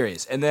is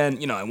serious. And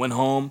then, I went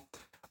home.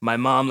 My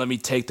mom let me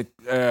take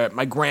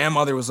my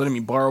grandmother was letting me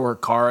borrow her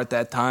car at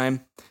that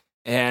time.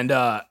 And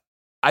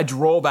I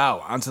drove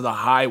out onto the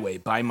highway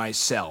by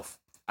myself.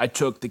 I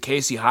took the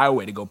Casey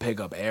Highway to go pick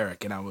up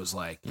Eric, and I was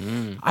like,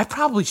 I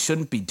probably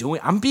shouldn't be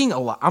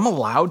I'm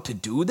allowed to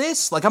do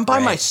this? Like, I'm by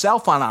Right.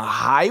 myself on a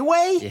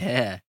highway?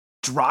 Yeah.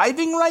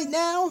 Driving right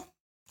now?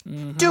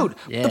 Mhm. Dude,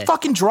 Yeah. the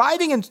fucking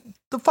driving and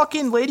the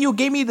fucking lady who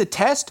gave me the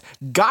test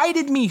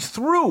guided me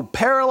through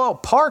parallel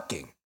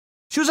parking.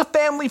 She was a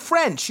family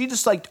friend. She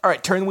just like, all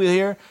right, turn the wheel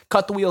here,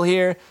 cut the wheel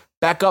here,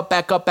 back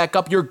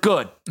up. You're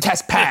good.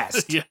 Test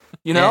passed. Yeah.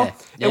 You know? Yeah,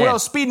 And when I yeah.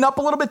 was speeding up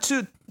a little bit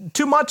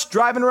too much,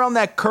 driving around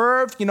that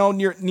curve,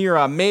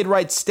 near Made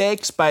Right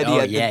Steaks by the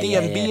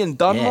DMV in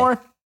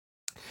Dunmore.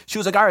 She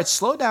was like, all right,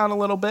 slow down a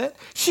little bit.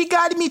 She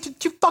guided me.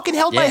 She fucking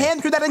held my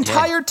hand through that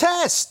entire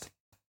test.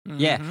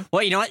 Yeah.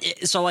 Well, you know what?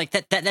 So like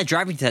that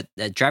driving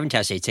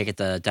test they take at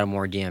the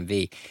Dunmore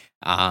DMV.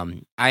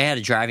 I had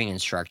a driving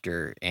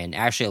instructor, and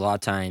actually a lot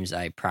of times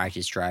I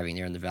practiced driving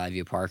there in the Valley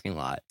View parking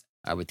lot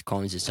with the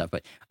cones and stuff.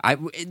 But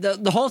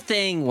the whole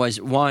thing was,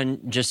 one,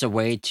 just a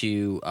way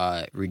to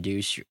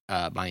reduce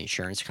my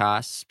insurance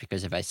costs,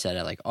 because if I said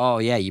it like, oh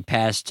yeah, you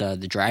passed the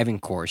driving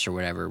course or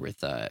whatever with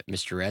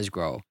Mr.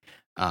 Esgro,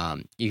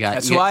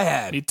 That's who I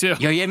had. Me too.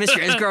 Yo, yeah, Mr.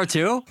 Esgro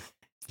too.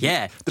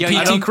 Yeah, The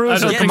PT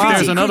Cruiser. I don't think come on.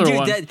 there's another dude,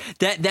 one.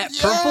 That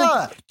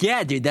purple,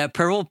 dude, that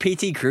purple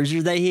PT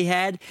Cruiser that he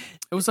had.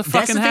 It was a That's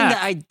fucking the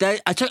hack. thing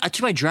that I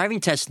took my driving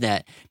test in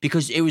that,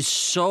 because it was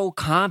so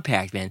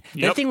compact, man. That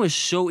Yep. thing was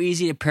so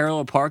easy to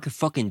parallel park. A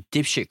fucking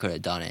dipshit could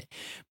have done it,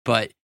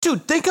 but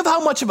Dude, think of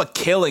how much of a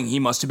killing he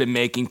must have been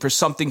making for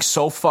something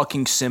so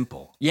fucking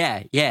simple.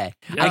 yeah. I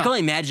can only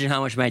imagine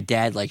how much my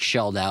dad like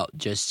shelled out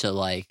just to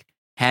like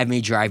have me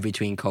drive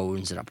between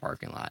cones in a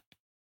parking lot.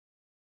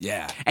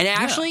 Yeah. And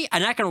actually,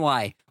 I'm not gonna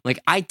lie. Like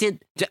I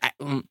did,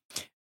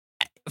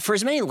 for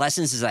as many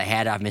lessons as I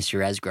had off Mr.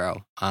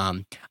 Esgro,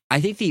 I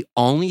think the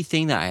only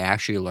thing that I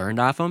actually learned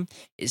off him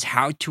is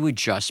how to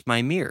adjust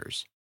my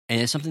mirrors,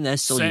 and it's something that I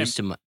still Same. use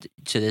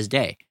to this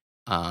day.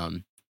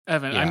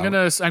 Evan, you I'm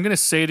know. gonna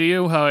say to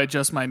you how I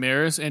adjust my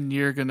mirrors, and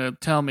you're gonna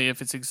tell me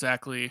if it's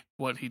exactly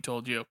what he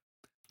told you.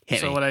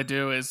 Hit So me. what I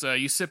do is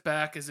you sit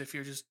back as if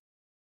you're just,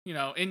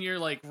 in your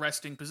like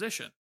resting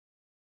position,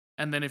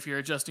 and then if you're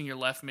adjusting your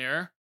left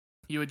mirror,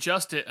 you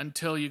adjust it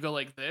until you go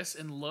like this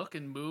and look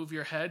and move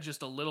your head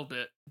just a little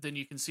bit. Then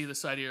you can see the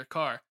side of your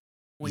car.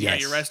 When you're at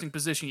your Yes. resting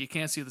position, you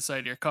can't see the side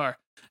of your car.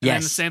 And then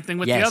the Yes. same thing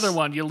with the Yes. other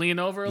one. You lean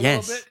over a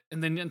Yes. little bit,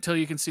 and then until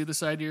you can see the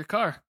side of your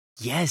car.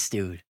 Yes,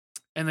 dude.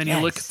 And then you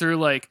look Yes. through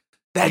like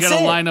That's you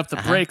gotta it. line up the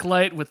Uh-huh. brake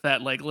light with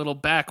that like little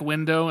back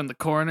window in the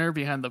corner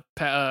behind the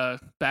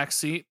back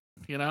seat,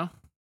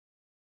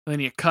 And then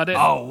you cut it.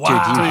 Oh, Dude,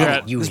 wow. Till you you're hit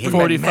at it. You hit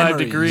 45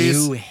 it.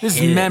 degrees. You This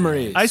hit it.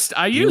 memories.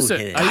 I use You it.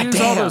 hit it. I use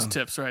all Goddamn. those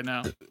tips right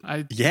now.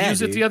 I Yeah,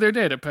 used it dude. the other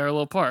day to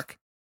parallel park.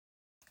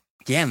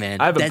 Yeah,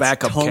 man. I have a That's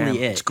backup totally camera.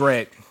 it. It's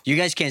great. You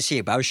guys can't see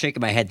it, but I was shaking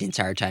my head the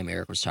entire time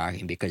Eric was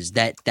talking, because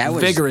that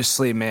was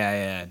Vigorously, may I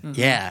add. Mhm.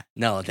 Yeah,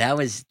 no, that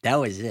was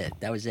it.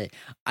 That was it.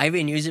 I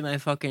even use it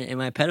in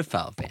my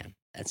pedophile van.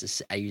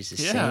 I use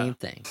the Yeah. same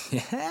thing.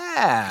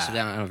 Yeah. So I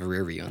don't have a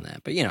rear view on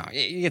that, but you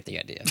get the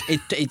idea.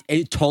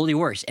 It totally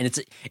works, and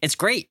it's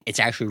great. It's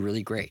actually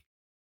really great.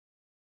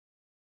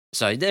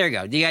 So there you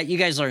go. You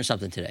guys learned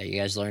something today. You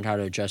guys learned how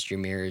to adjust your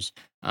mirrors.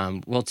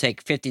 We'll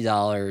take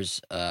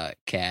 $50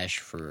 cash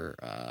for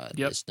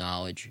this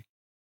knowledge,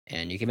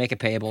 and you can make it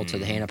payable to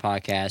the Heyna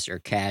podcast, or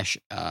cash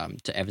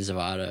to Evan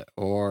Zavada,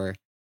 or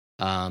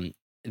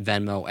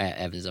Venmo at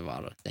Evan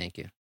Zavada. Thank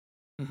you.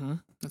 Mm-hmm.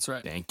 That's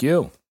right. Thank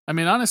you. I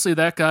mean, honestly,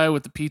 that guy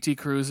with the PT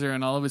Cruiser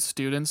and all of his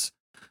students,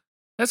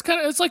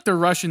 it's like the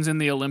Russians in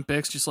the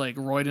Olympics, just like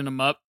roiding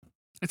them up.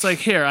 It's like,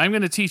 here, I'm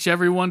going to teach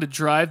everyone to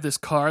drive this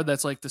car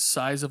that's like the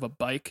size of a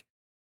bike.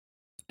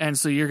 And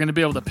so you're going to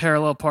be able to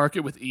parallel park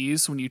it with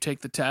ease when you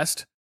take the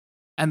test.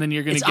 And then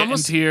you're going to It's get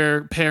almost- into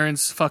your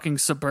parents' fucking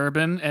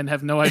Suburban and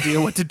have no idea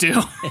what to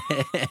do.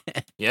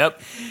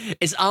 Yep.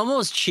 It's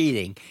almost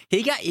cheating.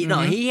 He got,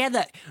 he had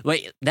that.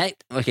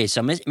 Okay,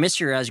 so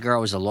Mr. Asgar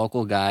was a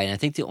local guy, and I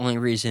think the only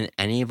reason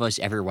any of us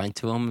ever went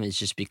to him is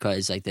just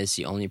because, like, that's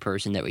the only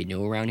person that we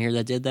knew around here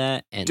that did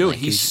that. And Dude, like,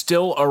 he's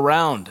still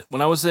around.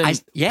 When I was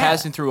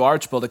passing through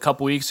Archbold a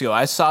couple weeks ago,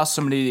 I saw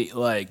somebody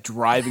like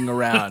driving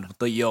around with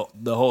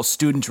the whole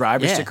student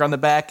driver Yeah. sticker on the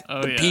back.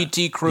 Oh, the yeah.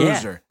 PT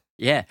Cruiser.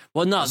 Yeah.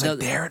 Well, no, I was like,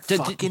 there it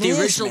fucking the is,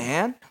 original,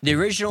 man. The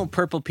original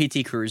purple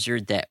PT Cruiser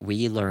that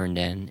we learned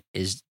in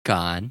is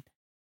gone,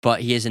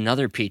 but he has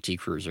another PT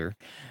Cruiser.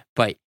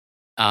 But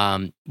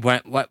what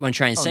I'm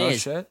trying to Oh, say no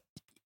is shit.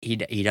 he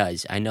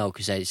does. I know,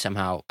 because I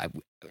somehow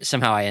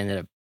I ended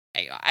up.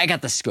 I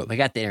got the scoop. I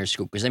got the inner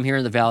scoop, because I'm here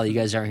in the valley. You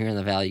guys aren't here in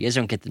the valley. You guys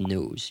don't get the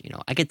news.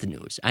 I get the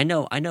news. I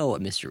know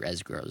what Mr.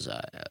 Esgro's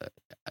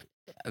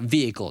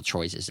vehicle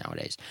choices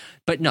nowadays.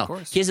 But no,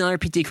 course. he has another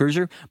PT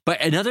Cruiser.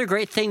 But another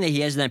great thing that he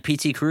has in that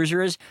PT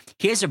Cruiser is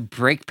he has a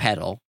brake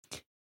pedal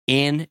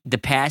in the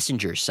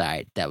passenger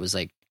side that was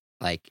like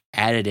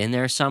added in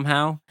there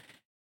somehow.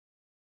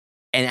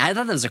 And I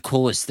thought that was the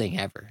coolest thing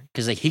ever,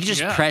 because like he could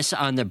just press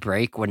on the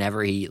brake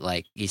whenever he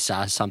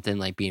saw something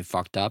like being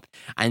fucked up.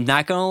 I'm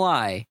not gonna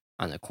lie,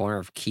 on the corner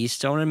of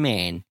Keystone and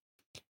Main,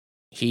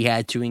 he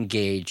had to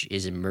engage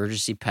his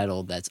emergency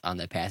pedal that's on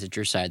the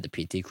passenger side of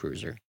the PT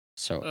Cruiser,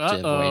 to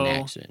avoid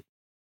an accident.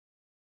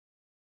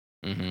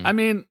 Mm-hmm. I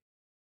mean,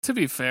 to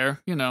be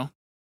fair,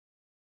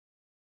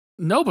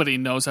 nobody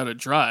knows how to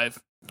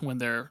drive when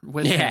they're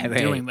with him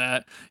doing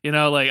that.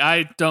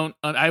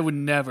 I would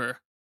never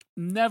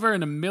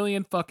in a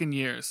million fucking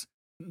years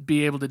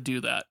be able to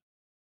do that.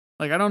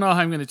 Like, I don't know how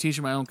I'm going to teach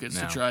my own kids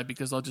to drive,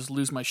 because I'll just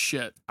lose my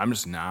shit. I'm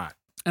just not.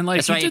 And like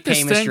That's why he you did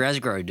pay this thing. Mr.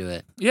 Esgro to do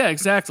it. Yeah,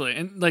 exactly.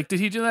 And like, did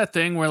he do that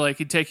thing where like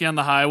he'd take you on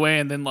the highway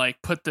and then like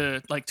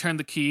turn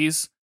the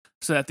keys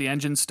so that the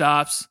engine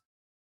stops?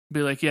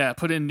 Be like, yeah,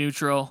 put it in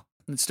neutral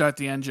and start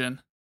the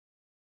engine.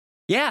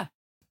 Yeah.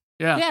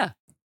 Yeah.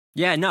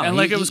 Yeah. No. And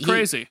like it was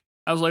crazy.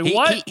 I was like,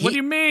 what? What do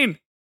you mean?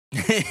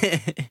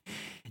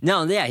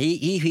 No, yeah,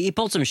 he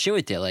pulled some shit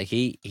with it. Like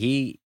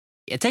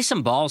it takes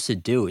some balls to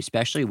do,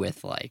 especially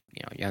with like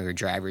younger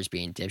drivers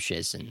being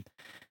dipshits. And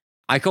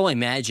I can only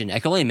imagine.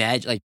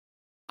 Like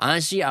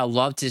honestly, I'd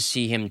love to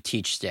see him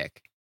teach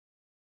stick.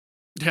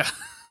 Yeah.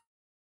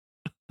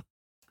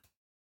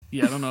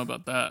 Yeah, I don't know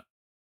about that.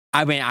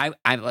 I mean, I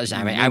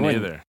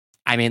wouldn't. Neither.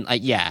 I mean,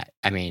 like, yeah.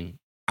 I mean,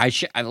 I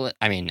can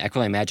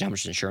only imagine how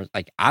much insurance.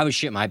 Like, I would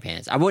shit my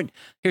pants. I wouldn't.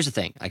 Here's the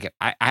thing. Like,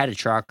 I had a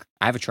truck.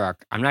 I have a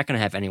truck. I'm not gonna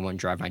have anyone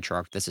drive my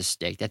truck. That's a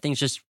stick. That thing's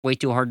just way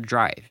too hard to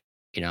drive.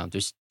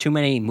 There's too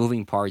many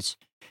moving parts.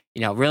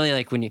 Really,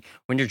 like when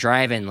you're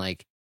driving,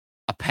 like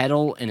a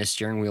pedal and a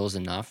steering wheel is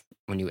enough.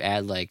 When you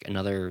add like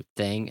another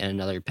thing and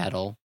another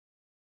pedal,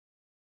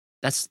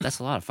 that's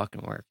a lot of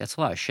fucking work. That's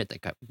a lot of shit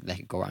that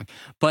could go wrong.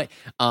 But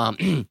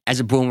as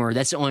a boomer,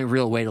 that's the only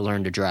real way to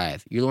learn to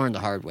drive. You learn the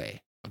hard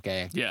way.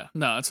 Okay. Yeah.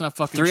 No, it's not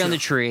fucking Three true.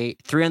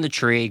 on the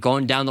tree,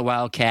 going down the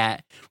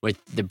Wildcat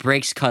with the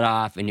brakes cut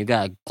off, and you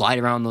gotta glide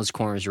around those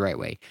corners the right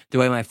way, the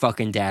way my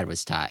fucking dad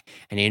was taught.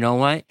 And you know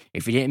what?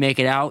 If you didn't make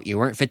it out, you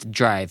weren't fit to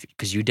drive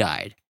because you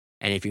died.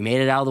 And if you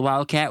made it out of the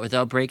Wildcat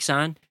without brakes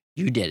on,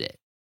 you did it.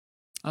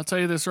 I'll tell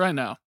you this right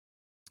now.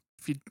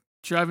 If you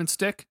drive and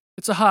stick,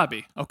 it's a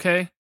hobby,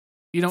 okay?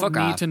 You don't Fuck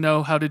need off. to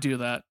know how to do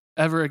that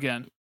ever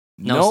again.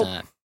 No, Nope. it's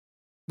not.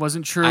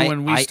 Wasn't true I-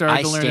 when we I- started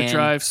I to learn to stand-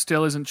 drive.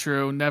 Still isn't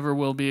true. Never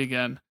will be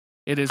again.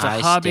 It is a I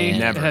hobby. stand- It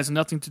Never. has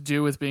nothing to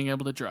do with being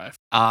able to drive. It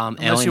Unless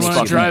only you makes want to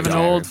fucking drive an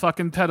tired. old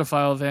fucking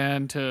pedophile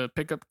van to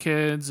pick up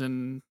kids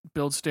and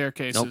build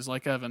staircases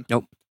like Evan.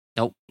 Nope.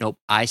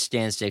 I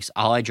stand sticks.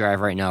 All I drive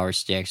right now are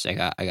sticks. I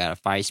got a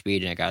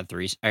 5-speed and I got a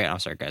 3. I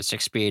got a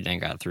 6-speed and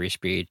I got a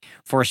 3-speed,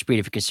 4-speed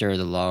if you consider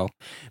the low.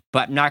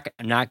 But I'm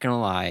not gonna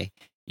lie.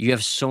 You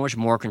have so much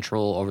more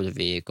control over the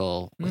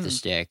vehicle with the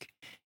stick.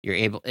 You're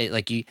able,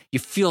 you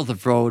feel the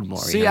road more.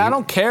 See, I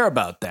don't care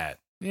about that.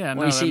 Yeah,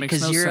 no, Well, you that see,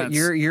 makes no because sense.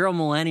 you're a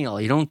millennial.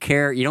 You don't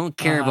care. You don't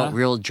care about Uh-huh.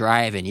 real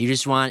driving. You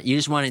just want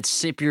to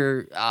sip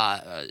your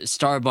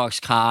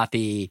Starbucks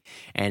coffee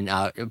and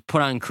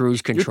put on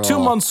cruise You're control. 2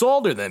 months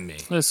older than me.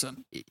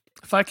 Listen,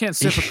 if I can't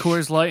sip a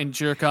Coors Light and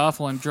jerk off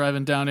while I'm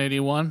driving down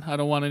 81, I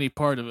don't want any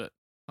part of it.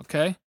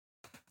 Okay?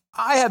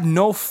 I have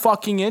no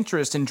fucking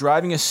interest in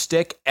driving a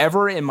stick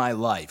ever in my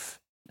life.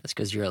 That's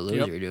because you're a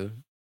loser,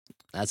 dude.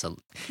 That's a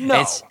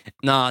No.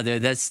 no,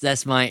 dude.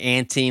 That's my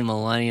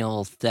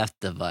anti-millennial theft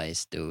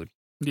device, dude.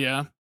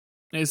 Yeah.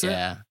 Is it?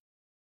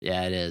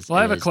 Yeah, it is. Well,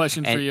 I have It a is.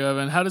 question for And- you,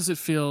 Evan. How does it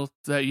feel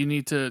that you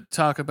need to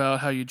talk about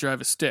how you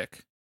drive a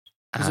stick?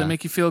 Does it Uh,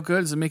 make you feel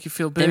good? Does it make you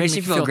feel big? It makes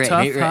me Make feel you great. tough,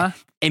 Right. huh?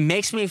 It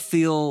makes me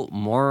feel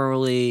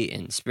morally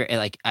and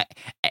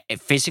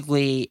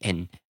physically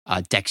and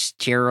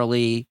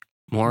dexterally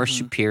more Mhm.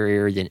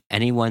 superior than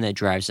anyone that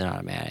drives an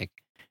automatic,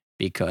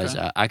 because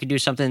Okay. I can do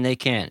something they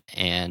can't,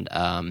 and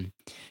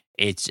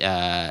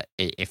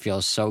it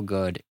feels so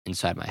good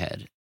inside my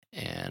head.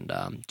 And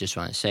just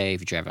want to say,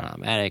 if you drive an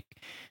automatic,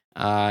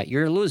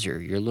 you're a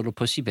loser. You're a little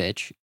pussy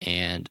bitch,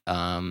 and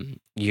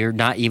you're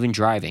not even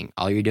driving.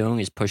 All you're doing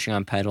is pushing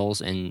on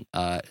pedals and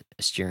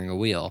steering a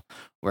wheel.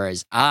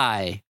 Whereas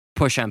I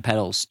push on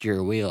pedals, steer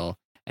a wheel,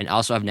 and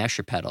also have an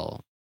extra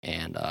pedal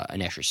and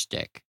an extra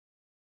stick.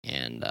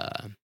 And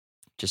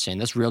just saying,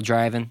 that's real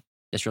driving.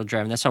 That's real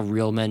driving. That's how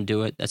real men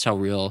do it. That's how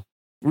real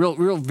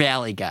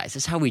valley guys.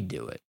 That's how we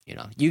do it.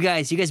 You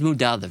guys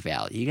moved out of the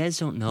valley. You guys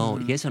don't know.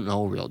 Mhm. You guys don't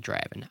know real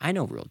driving. I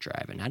know real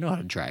driving. I know how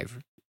to drive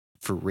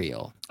for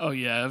real. Oh,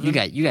 yeah, Evan.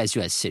 You guys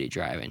do that city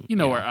driving. You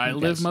know where I you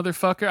live, guys-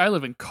 motherfucker? I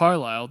live in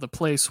Carlisle, the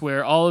place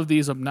where all of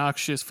these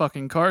obnoxious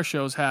fucking car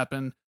shows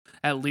happen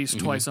at least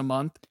Mhm. twice a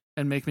month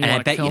and make me And I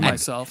want to bet kill you-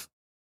 myself.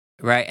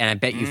 Right, and I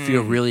bet you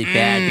feel really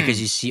bad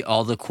because you see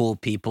all the cool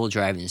people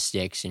driving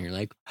sticks, and you're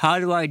like, "How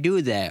do I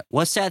do that?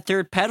 What's that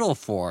third pedal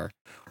for?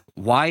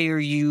 Why are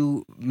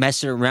you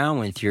messing around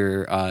with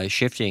your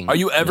shifting?" Are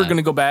you ever nut?" going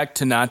to go back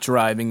to not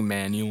driving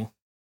manual?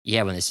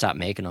 Yeah, when they stop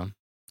making them.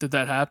 Did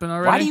that happen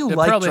already? Why do you it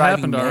like probably driving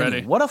happened manual?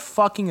 already. What a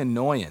fucking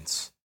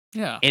annoyance.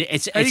 Yeah.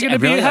 It's How you gonna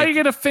really how like- you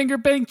gonna finger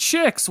bang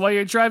chicks while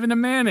you're driving to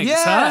Manning's, huh?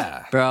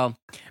 Yeah. bro.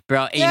 You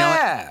know what?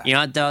 Yeah. You know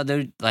what though,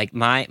 dude? Like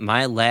my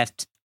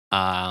left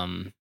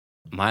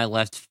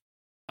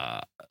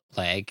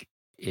leg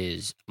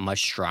is much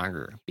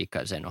stronger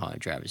because I know how to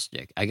drive a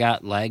stick. I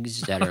got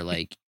legs that are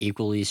like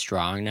equally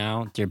strong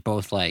now. They're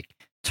both like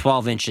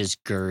 12 inches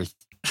girth,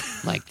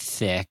 like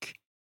thick.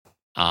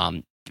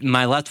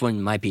 My left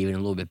one might be even a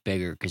little bit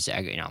bigger because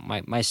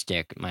my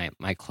stick,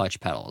 my clutch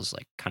pedal is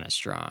like kind of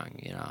strong.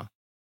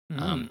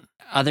 Mm.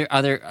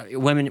 Other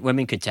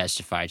women could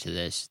testify to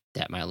this,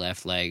 that my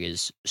left leg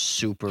is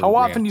super. How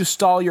often ripped. do you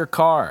stall your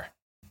car?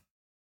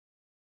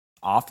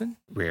 Often?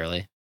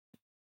 Rarely.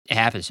 It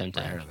happens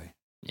sometimes. Rarely.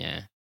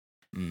 Yeah.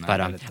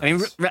 But I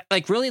mean,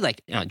 like really,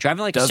 like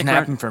driving like doesn't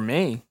happen for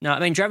me. No, I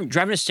mean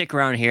driving a stick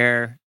around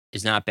here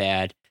is not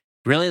bad.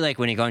 Really, like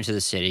when you go into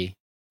the city,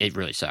 it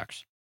really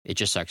sucks. It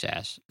just sucks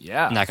ass.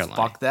 Yeah, I'm not gonna lie.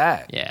 Fuck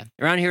that. Yeah,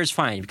 around here is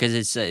fine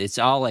because it's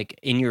all like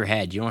in your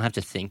head. You don't have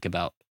to think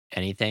about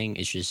anything.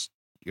 It's just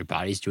your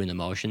body's doing the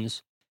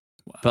motions.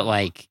 Wow. But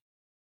like,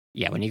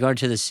 yeah, when you go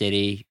to the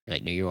city,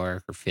 like New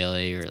York or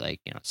Philly or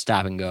like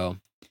stop and go,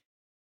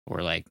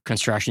 or like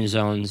construction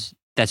zones,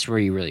 that's where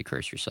you really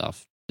curse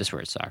yourself. That's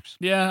where it sucks.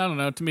 Yeah, I don't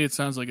know. To me, it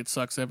sounds like it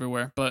sucks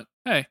everywhere. But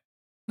hey,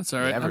 that's all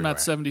right. I'm everywhere.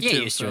 not 72. Yeah,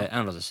 used so. to it. I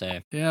don't know what to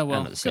say. Yeah,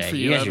 well, good for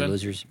You guys are Evan.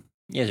 losers.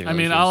 You guys are I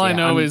mean, losers. all I Yeah,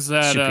 know I'm is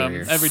that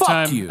superior.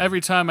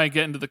 every time I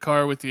get into the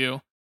car with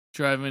you,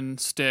 driving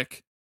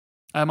stick,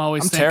 I'm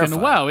always thinking,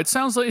 terrified. "Wow, it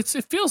sounds like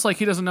it feels like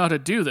he doesn't know how to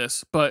do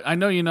this." But I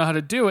know you know how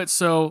to do it,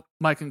 so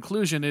my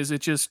conclusion is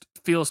it just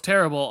feels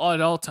terrible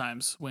at all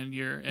times when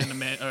you're in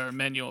a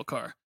manual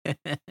car.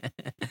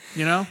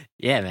 You know?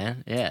 Yeah,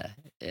 man. Yeah.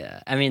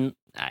 I mean,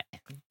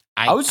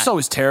 I was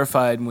always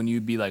terrified when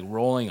you'd be like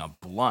rolling a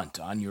blunt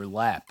on your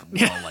lap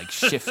while like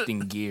shifting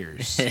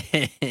gears.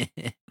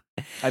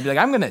 I'd be like,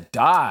 I'm gonna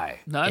die.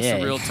 No, that's Yeah.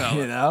 the real talent.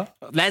 You know?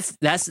 That's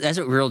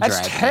what real That's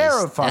driving is.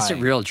 terrifying. That's what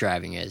real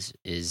driving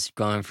is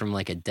going from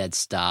like a dead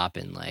stop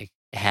and like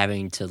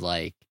having to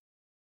like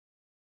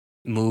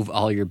move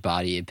all your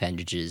body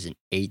appendages in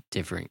 8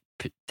 different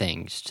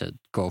things to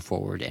go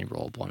forward and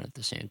roll one at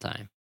the same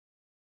time.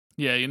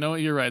 Yeah, you know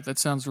what? You're right. That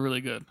sounds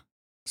really good.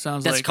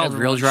 Sounds That's like called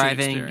real everyone should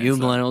driving. experience You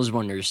that. millennials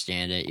won't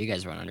understand it. You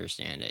guys won't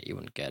understand it. You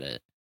wouldn't get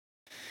it.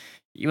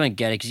 You wouldn't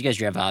get it because you guys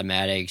drive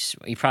automatics.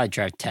 You probably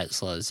drive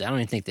Teslas. I don't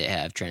even think they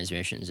have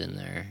transmissions in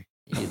there.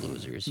 You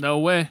losers. No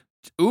way.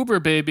 Uber,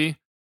 baby.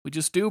 We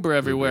just Uber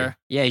everywhere. Uber.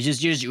 Yeah, you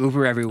just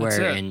Uber everywhere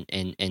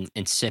That's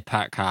and sip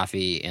hot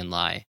coffee and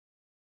lie.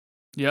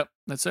 Yep,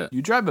 that's it.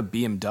 You drive a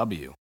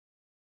BMW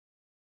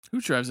Who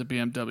drives a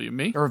BMW?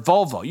 Me? or a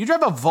Volvo. You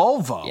drive a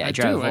Volvo. Yeah, I I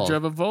drive do. a Volvo. I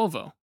drive a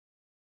Volvo.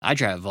 I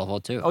drive a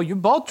Volvo too. Oh, you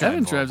both drive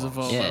Evan Volvos. drives a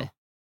Volvo. yeah,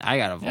 I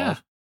got a Volvo. Yeah.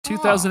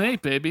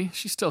 2008, baby.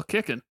 She's still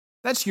kicking.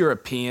 That's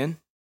European.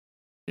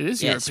 It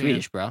is Yeah, it's European.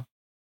 Swedish, bro.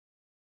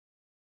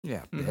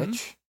 Yeah, Mhm.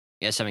 bitch.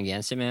 You got something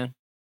against it, man?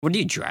 What do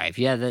you drive?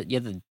 You have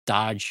the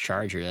Dodge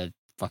Charger, that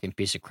fucking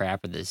piece of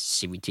crap with the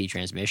CVT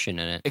transmission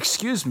in it.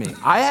 Excuse me.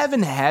 I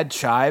haven't had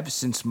chive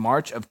since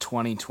March of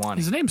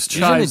 2020. His name's He's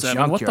in a Chives,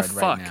 Evan. What the junkyard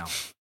fuck? right now.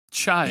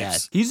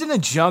 Chives. He's in a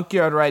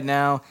junkyard right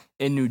now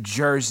in New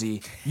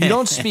Jersey. You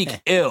don't speak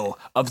ill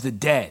of the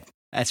dead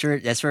That's where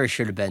it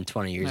should have been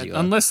 20 years ago.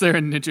 Unless they're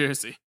in New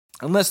Jersey.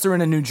 unless they're in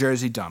a New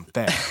Jersey dump.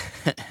 Fair.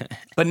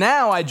 But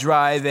now I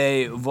drive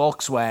a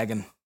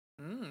Volkswagen.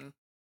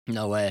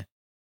 No way.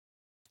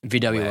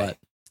 VW Way. what?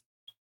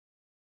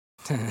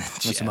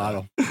 What's the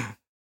model?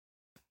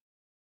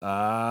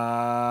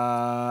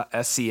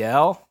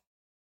 SEL?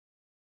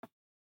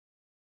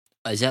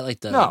 Is that like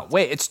the No,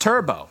 wait, it's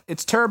turbo.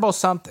 It's turbo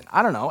something.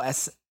 I don't know.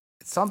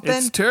 Something?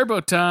 It's turbo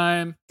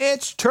time.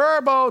 It's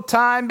turbo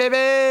time,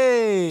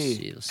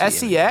 baby. Let's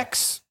see,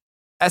 SEX?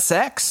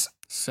 SX?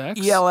 Sex?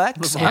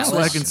 ELX? The Alice?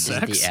 Volkswagen Is it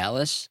sex? the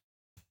Alice?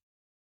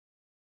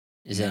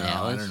 Is it an No,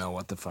 Alice? I don't know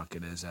what the fuck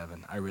it is,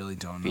 Evan. I really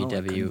don't know. I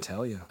VW. couldn't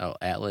tell you. Oh,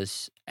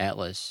 Atlas,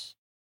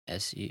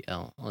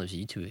 SEL. Oh, there's a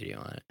YouTube video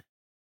on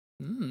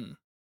it.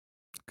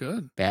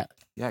 Good. Yeah,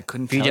 Yeah, I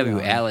couldn't tell you. VW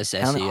honey. Atlas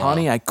SEL.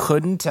 Honey, I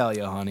couldn't tell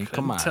you, honey.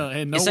 Come on.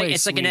 Hey, no it's way, like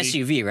it's like an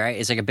sweetie. SUV, right?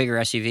 It's like a bigger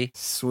SUV.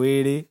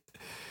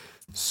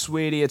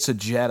 Sweetie, it's a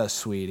Jetta,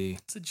 sweetie.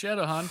 It's a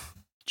Jetta, hon.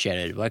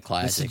 Jetta, what It's a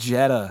classic?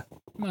 Jetta.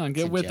 Come on, It's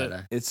get a with it.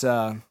 Jetta. It's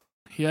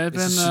Yeah, I've It's a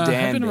been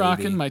sedan, baby.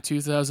 rocking my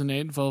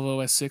 2008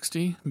 Volvo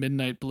S60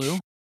 Midnight Blue.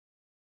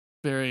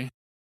 Very,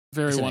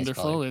 very That's a nice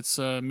wonderful. color. It's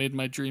made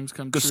my dreams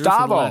come true for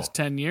Gustavo. the last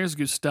 10 years.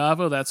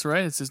 Gustavo, that's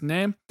right. It's his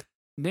name.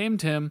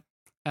 Named him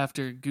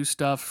after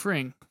Gustav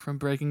Fring from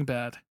Breaking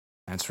Bad.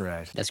 That's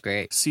right. That's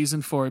great.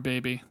 Season 4,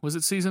 baby. Was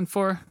it season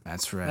 4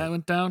 That's that right.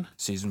 went down?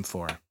 Season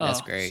 4.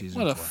 That's Oh, great.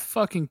 Season What a 4.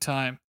 fucking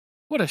time.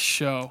 What a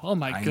show. Oh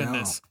my I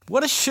goodness. know.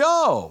 What a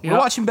show. Yep. We're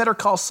watching Better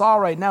Call Saul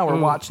right now. We're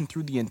Ooh. watching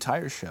through the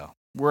entire show.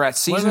 We're at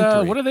season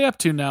 3. What are they up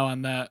to now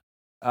on that?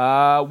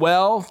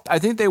 Well, I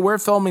think they were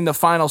filming the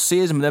final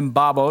season, but then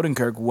Bob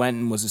Odenkirk went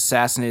and was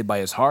assassinated by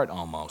his heart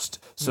almost.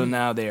 So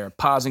now they are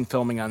pausing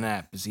filming on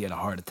that because he had a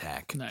heart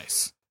attack,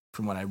 Nice.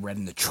 from what I read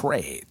in the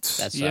trades.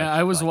 That's Yeah,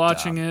 I was but,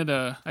 watching it.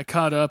 I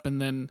caught up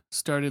and then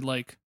started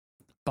like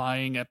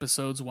buying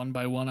episodes one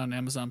by one on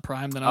Amazon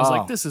Prime. Then I was Oh,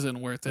 like, this isn't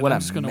worth it. what I'm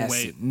a just gonna mess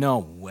wait. it- No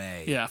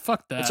way. Yeah,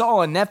 fuck that. It's all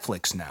on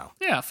Netflix now.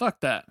 Yeah, fuck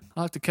that.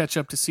 I'll have to catch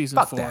up to season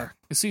Fuck 4. that.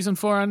 Is season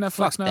 4 on Netflix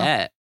Fuck now?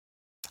 that.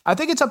 I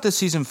think it's up to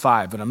season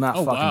 5, but I'm not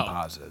Oh, fucking wow.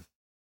 positive.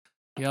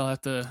 Yeah, I'll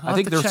have to. I think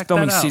have to they're check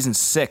filming that out. season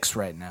 6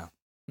 right now.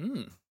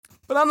 Mm,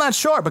 But I'm not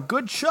sure, but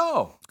good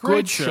show. Great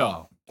Good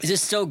show. Is it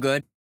still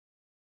good?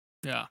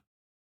 yeah.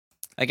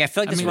 Like I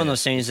feel like I this is mean, one of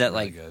those things that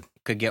Really like good.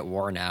 could get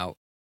worn out.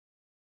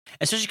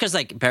 Especially because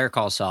like Better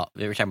Call Saul.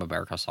 They were talking about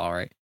Better Call Saul,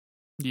 right?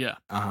 Yeah.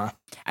 Uh-huh.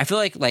 I feel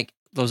like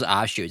those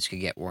offshoots could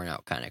get worn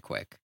out kind of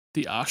quick.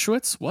 The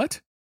Auschwitz?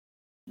 What?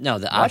 No,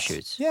 the What?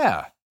 offshoots.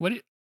 Yeah. What? Do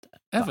you,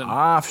 Evan.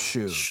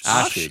 Offshoots.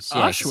 Offshoots,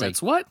 yeah, 'cause, Auschwitz. like,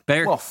 What?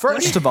 Better, Well,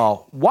 first of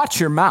all, watch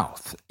your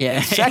mouth.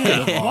 yeah.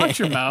 second of all- Watch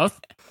your mouth.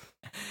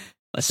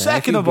 Listen, I have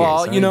Second a of few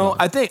all, beers, you know,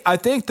 sorry, I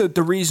think that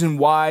the reason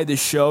why the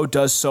show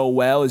does so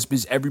well is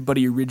because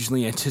everybody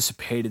originally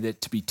anticipated it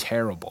to be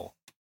terrible.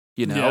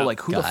 You know, Yeah. like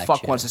who the fuck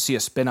Gotcha. wants to see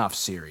a spin-off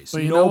series?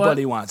 But you know what?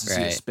 Nobody wants to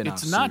see a Right. spin-off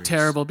It's series. not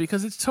terrible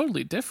because it's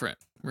totally different,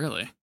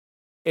 really.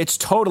 It's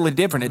totally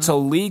different. It's a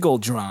legal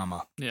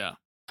drama. Yeah.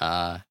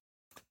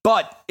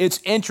 But it's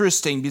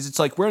interesting because it's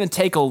like we're going to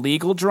take a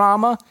legal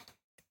drama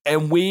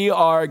and we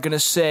are going to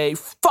say,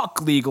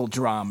 fuck legal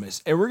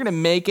dramas. And we're going to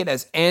make it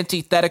as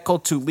antithetical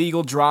to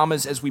legal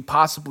dramas as we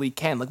possibly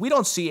can. Like, we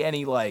don't see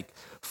any, like,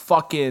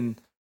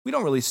 we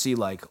don't really see,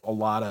 like, a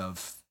lot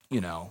of, you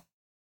know,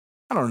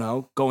 I don't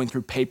know, going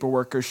through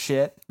paperwork or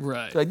shit.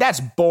 Right. Like, that's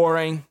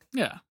boring.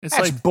 Yeah. It's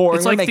That's like boring.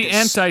 It's We're like gonna the make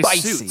this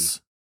anti-suits.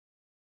 spicy.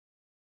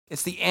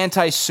 It's the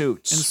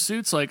anti-suits. And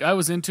Suits, like, I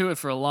was into it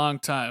for a long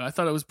time. I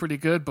thought it was pretty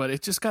good, but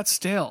it just got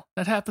stale.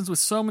 That happens with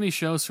so many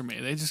shows for me.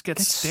 They just get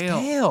It's stale.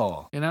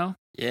 stale. You know?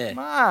 yeah. Come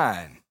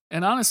on.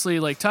 And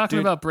honestly, like, talking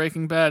Dude. about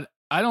Breaking Bad,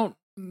 I don't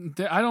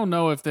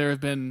know if there have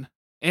been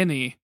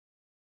any,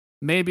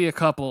 maybe a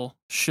couple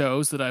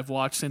shows that I've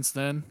watched since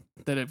then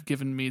that have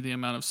given me the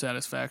amount of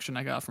satisfaction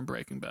I got from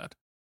Breaking Bad.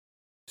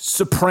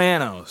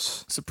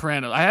 Sopranos.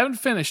 Sopranos. I haven't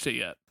finished it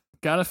yet.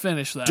 Gotta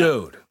finish that.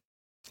 Dude.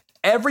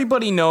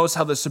 Everybody knows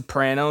how The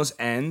Sopranos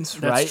ends,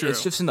 That's right? true.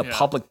 It's just in the Yeah.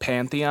 public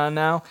pantheon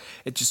now.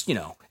 It just, you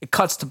know, it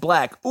cuts to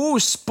black. Ooh,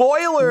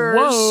 spoilers.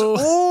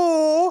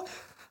 Whoa.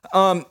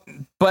 Ooh.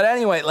 But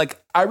anyway,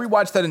 like, I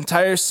rewatched that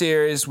entire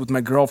series with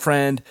my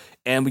girlfriend,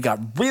 and we got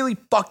really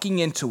fucking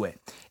into it.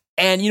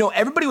 And, you know,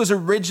 everybody was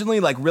originally,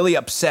 like, really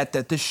upset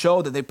that this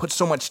show that they put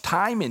so much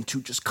time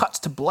into just cuts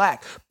to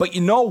black. But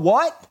you know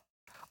what?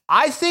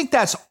 I think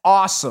that's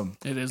awesome.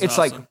 It is It's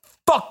awesome. like,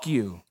 fuck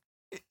you.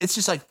 It's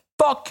just like,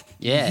 fuck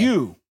Yeah.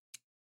 you.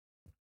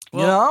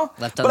 Well, you know?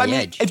 left on But I the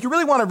mean, edge. if you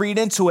really want to read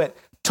into it,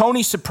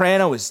 Tony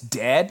Soprano is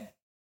dead.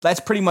 That's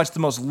pretty much the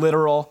most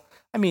literal.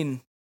 I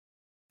mean,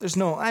 there's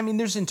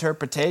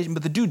interpretation,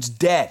 but the dude's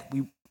dead.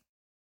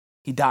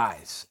 He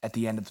dies at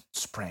the end of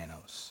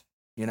Sopranos.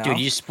 You know? Dude,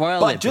 you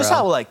spoiled but it, just bro.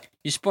 how, like,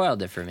 You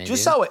spoiled it for me,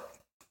 just dude. how it,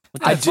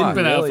 What the I fuck? didn't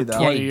been out really, for though.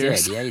 Yeah, 20 you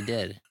years. did. Yeah, you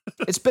did.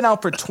 It's been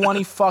out for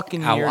 20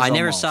 fucking years. I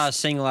never almost. saw a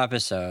single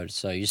episode,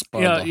 so you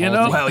spoiled Yeah, the you whole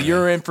know- thing. Well, for me.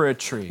 you're in for a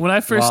treat. When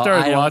I first Well, I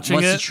started don't- watching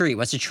what's it, the treat?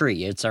 What's the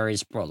treat? It's already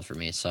spoiled for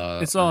me, so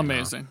it's all I don't know.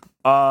 amazing.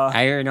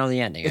 I already know the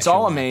ending. It's I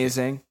all shouldn't like it.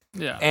 amazing.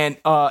 Yeah. And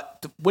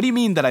what do you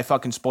mean that I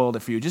fucking spoiled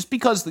it for you? Just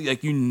because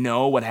like you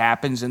know what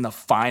happens in the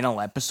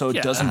final episode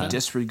Yeah, doesn't Evan.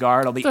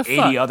 disregard all the The 80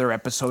 fuck? other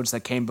episodes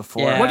that came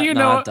before. Yeah. What do you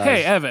no, know? it does.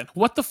 Hey, Evan,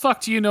 what the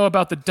fuck do you know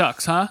about the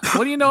Ducks, huh?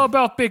 What do you know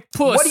about Big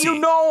Pussy? What do you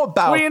know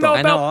about What do you them? know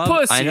I know, about all,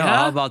 pussy, I know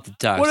huh? all about the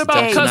ducks. What The about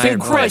ducks cousin and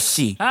Big Iron Chris?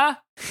 Pussy. Huh?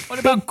 What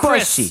about Big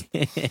Chris?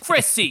 Pussy.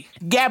 Chrissy.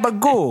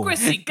 Gabagoo.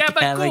 Chrissy.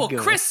 Gabagool. Gabagool.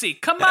 Chrissy.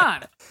 Come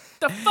on.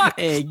 The fuck?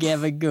 Hey,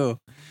 Gavagoo.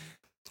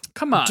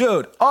 Come on.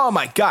 Dude, oh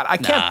my god, I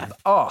can't.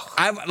 Oh,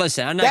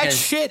 Listen, I'm not that gonna.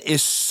 shit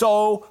is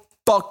so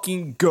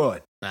fucking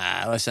good.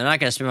 Listen, I'm not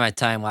gonna spend my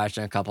time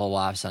watching a couple of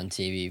wops on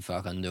TV,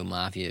 fucking do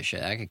mafia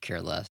shit. I could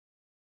care less.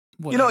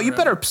 You know, you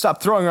Whatever. better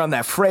stop throwing around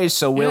that phrase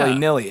so willy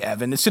nilly,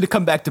 Evan. It's gonna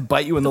come back to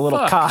bite you in the little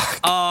fuck? cock.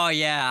 Oh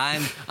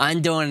yeah,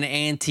 I'm doing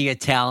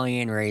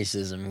anti-Italian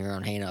racism here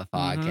on Heyna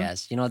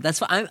podcast. You know that's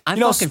what I'm You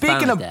know, fucking fine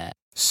speaking with of that.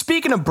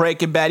 Speaking of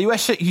Breaking Bad, you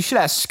should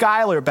ask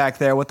Skylar back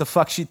there what the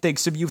fuck she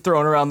thinks of you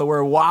throwing around the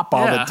word WAP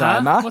all the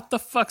time, huh? What the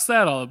fuck's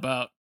that all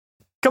about?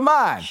 Come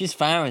on. She's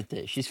fine with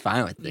it. She's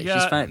fine with it. Yeah.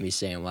 She's fine with me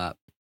saying WAP.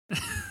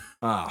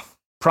 Oh,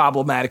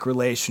 problematic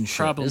relationship.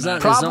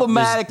 Problematic.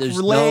 Problematic there's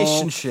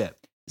relationship.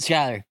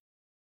 Skylar,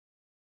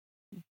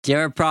 do you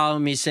have a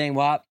problem with me saying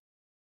WAP?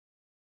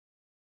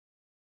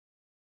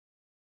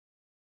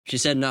 She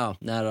said no,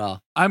 not at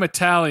all. I'm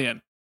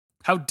Italian.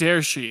 How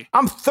dare she?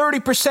 I'm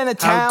 30% Italian.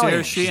 How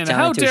dare she? She's And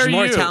Italian how too. dare She's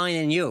more you?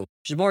 Italian than you.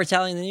 She's more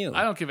Italian than you.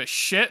 I don't give a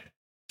shit.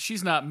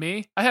 She's not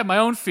me. I have my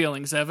own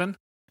feelings, Evan.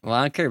 Well,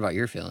 I don't care about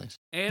your feelings.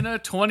 Anna,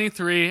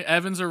 23.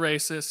 Evan's a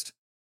racist.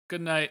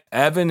 Good night.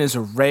 Evan is a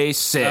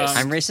racist.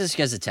 I'm racist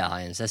because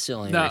Italians. That's the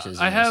only No, racism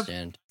I I have-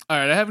 understand. All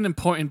right, I have an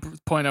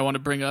important point I want to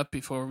bring up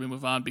before we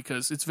move on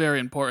because it's very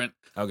important.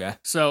 okay.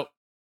 So,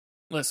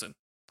 listen.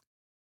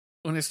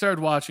 When I started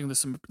watching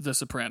The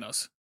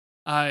Sopranos,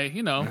 I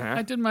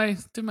did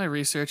my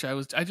research. I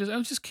was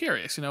just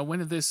curious. When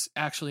did this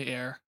actually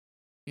air?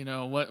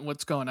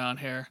 What's going on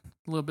here?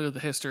 A little bit of the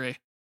history.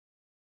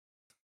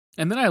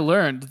 And then I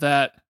learned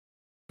that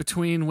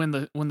between when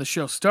the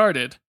show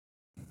started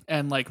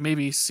and like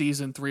maybe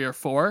season 3 or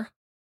 4,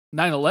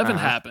 9/11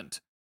 happened.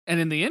 And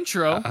in the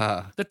intro,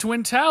 the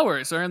Twin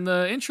Towers are in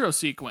the intro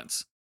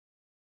sequence.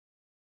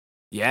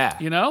 Yeah.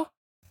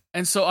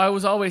 And so I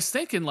was always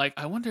thinking, like,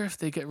 I wonder if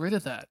they get rid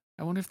of that.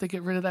 I wonder if they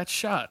get rid of that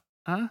shot,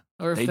 huh?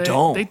 Or if They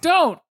don't. They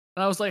don't.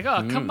 And I was like,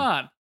 oh, come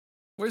on.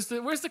 Where's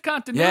the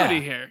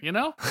continuity here?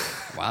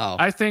 Wow.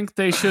 I think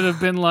they should have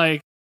been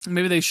like,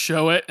 maybe they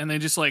show it and they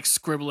just like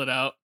scribble it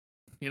out.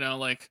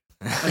 Like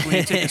Like when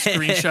you take a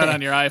screenshot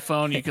on your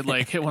iPhone, you could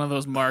like hit one of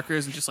those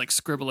markers and just like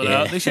scribble it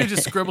out. They should have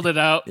just scribbled it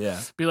out. Yeah.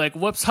 Be like,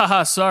 whoops,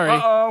 haha, sorry.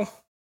 Uh-oh.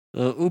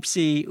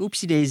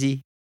 Oopsie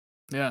daisy.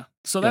 Yeah.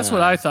 So that's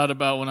what I thought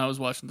about when I was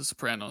watching The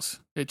Sopranos.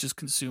 It just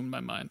consumed my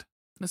mind.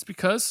 That's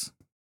because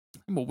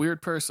I'm a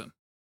weird person.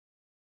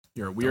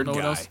 You're a weird Don't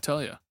know guy. what else to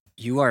tell you.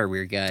 You are a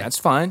weird guy. That's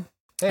fine.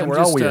 Hey, I'm we're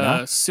just all weird, a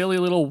huh? silly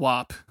little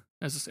wop,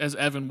 as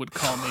Evan would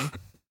call me.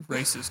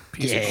 Racist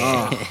piece of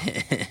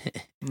shit.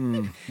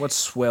 yeah. What's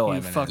swill, You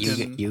Evan?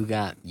 fucking- You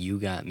got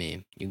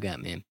me.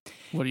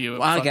 What are you?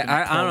 Well, fucking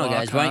I don't know,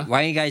 guys. Polak, huh?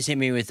 Why you guys hit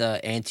me with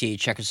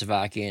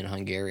anti-Czechoslovakian,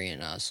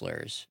 Hungarian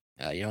slurs?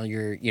 Your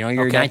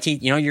Okay.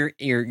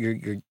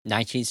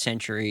 19th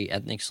century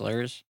ethnic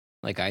slurs,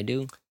 like I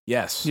do.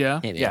 Yes. Yeah.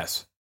 Hit me.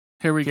 Yes.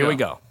 Here we Here we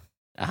go.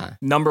 Uh-huh.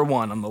 Number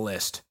 1 on the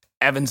list,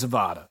 Evan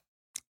Zavada.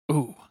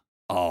 Ooh.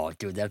 Oh,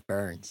 dude, that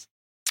burns.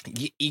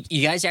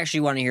 You guys actually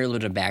want to hear a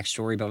little bit of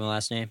backstory about my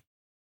last name?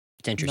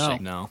 It's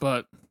interesting. No.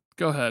 But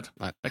go ahead.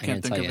 I I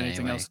can't think of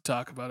anything else to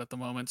talk about at the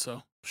moment,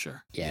 so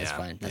sure. Yeah, it's Yeah,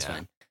 fine. That's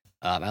yeah.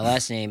 fine. My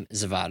last name,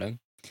 Zavada,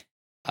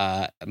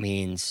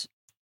 means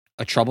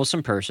a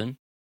troublesome person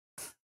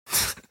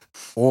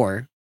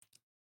or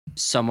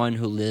someone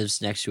who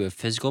lives next to a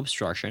physical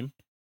obstruction,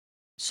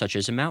 such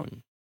as a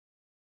mountain.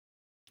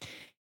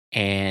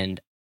 And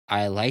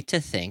I like to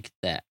think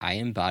that I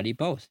embody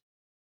both.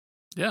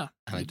 Yeah.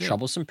 I'm a you do.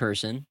 troublesome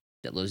person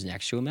that lives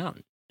next to a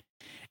mountain.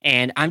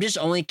 And I'm just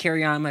only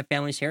carrying on my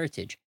family's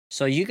heritage.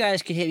 So you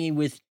guys could hit me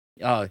with,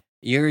 oh,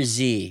 you're a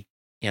Z.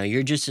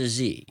 You're just a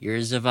Z. You're a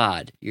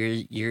Zavad.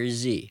 You're a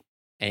Z.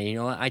 And you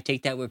know what? I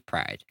take that with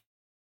pride.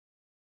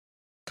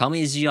 Call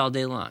me a Z all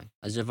day long.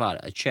 A Zavad,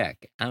 a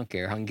Czech. I don't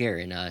care.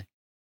 Hungarian. A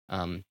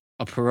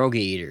pierogi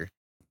eater.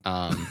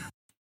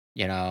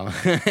 You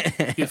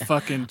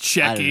fucking I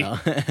Checky.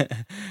 don't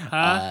know.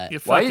 Huh? You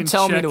Why are you fucking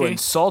telling me to Checky?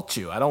 insult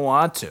you? I don't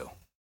want to. Are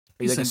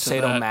you He's like a into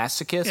that.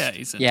 sadomasochist? Yeah,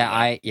 he's into Yeah,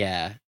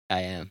 that. I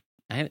am.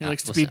 He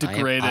likes to be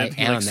degraded. I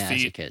He am a likes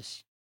feet.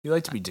 masochist. You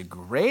like to be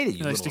degraded, you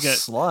He likes little to get-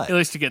 slut. He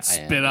likes to get I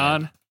am, spit yeah.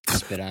 on.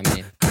 Spit on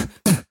me.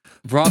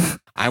 Rob,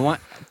 I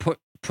want put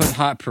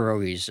hot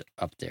pierogies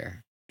up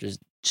there. Just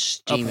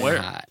steaming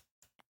where? hot.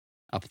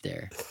 Up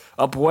there.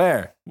 Up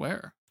where?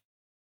 Where?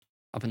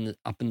 Up in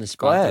the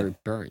spot ahead. where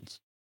it burns.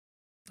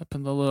 Up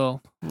in the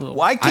little.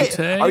 Why can't?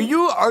 Tay? Are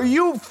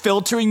you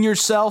filtering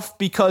yourself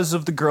because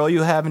of the girl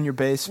you have in your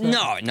basement?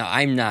 No,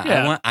 I'm not.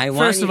 Yeah. I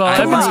want First you- of all, I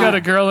Evan's want got you-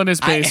 a girl in his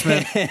I-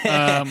 basement.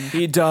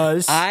 He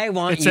does. I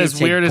want It's you as to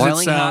take weird as it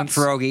boiling hot sounds.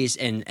 pierogies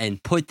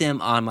and put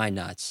them on my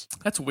nuts.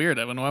 That's weird,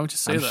 Evan. Why would you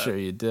say I'm that? sure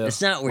you do.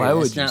 It's not weird. Why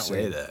would It's you not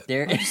say weird. that?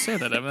 They're- Why would you say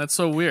that, Evan? That's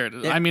so weird.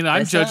 That- I mean, I'm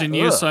that's not- judging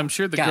you, so ugh. I'm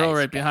sure the Guys, girl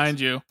right guys. behind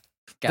you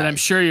that I'm Guys,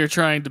 sure you're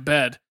trying to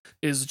bed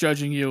is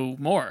judging you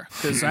more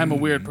because I'm a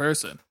weird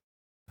person.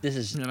 This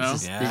is, You know?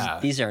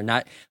 these are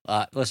not.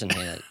 Listen,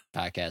 Heyna,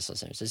 podcast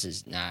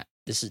listeners.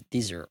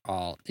 These are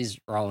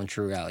all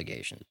untrue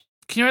allegations.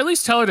 Can you at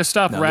least tell her to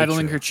stop No, they're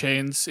rattling true. her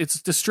chains? It's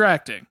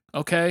distracting,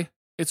 okay?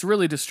 It's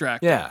really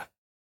distracting. Yeah.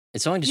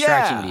 It's only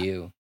distracting Yeah. to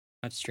you,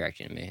 not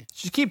distracting to me.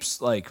 She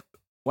keeps like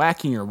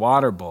whacking your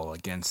water bowl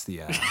against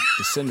the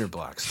cinder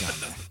blocks down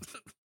there.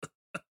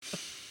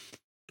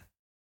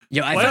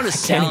 Yo, I What? found a I can't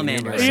even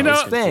salamander. remember You know, in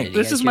the basement today. Did you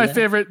This guys is hear my that?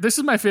 favorite. This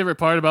is my favorite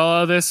part about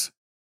all of this.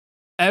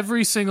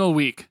 Every single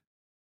week,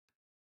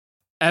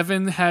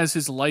 Evan has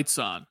his lights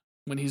on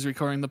when he's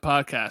recording the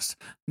podcast.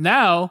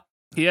 Now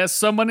he has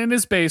someone in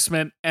his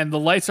basement and the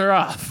lights are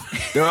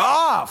off. They're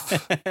off.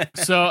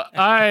 So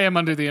I am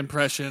under the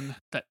impression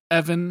that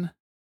Evan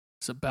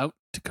is about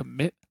to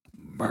commit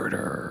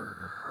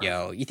murder.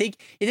 Yo, you think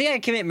I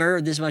can commit murder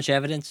with this much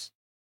evidence?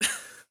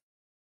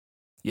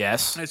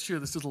 Yes. That's true.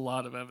 This is a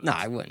lot of evidence. No,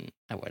 I wouldn't.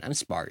 I'm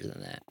smarter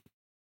than that.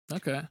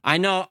 Okay. I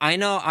know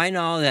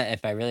that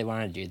if I really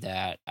want to do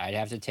that, I'd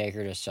have to take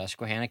her to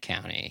Susquehanna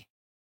County,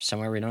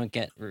 somewhere we don't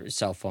get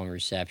cell phone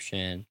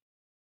reception.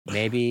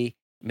 Maybe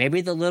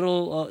the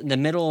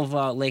middle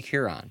of Lake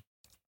Huron,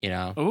 you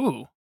know,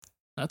 Ooh,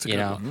 that's a You good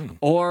know, one.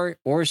 Mm.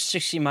 or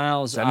 60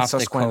 miles Is that in off the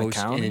Susquehanna coast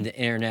County? and into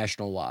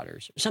international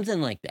waters, something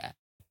like that.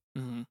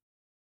 Mhm.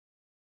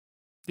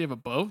 Do you have a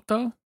boat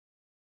though?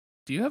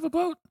 Do you have a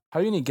boat? How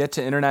are you going to get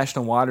to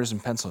international waters in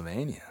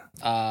Pennsylvania?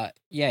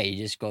 Yeah, you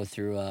just go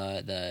through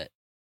the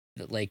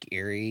Lake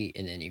Erie,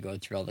 and then you go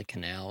through all the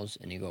canals,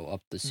 and you go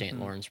up the St. Mhm.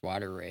 Lawrence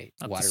waterway.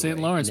 Up the St.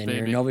 Lawrence, and then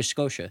you're in baby. Nova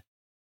Scotia.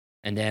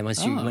 And then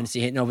once you Oh.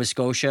 hit Nova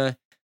Scotia,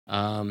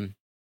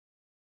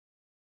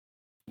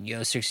 you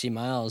go 60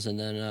 miles, and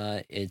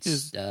then it's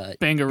Just you're a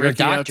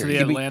Bangariki out doctor. to the You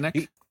could be-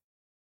 Atlantic.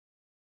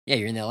 yeah,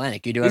 you're in the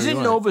Atlantic. You do whatever you Isn't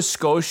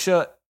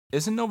want.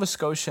 Isn't Nova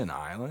Scotia an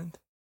island?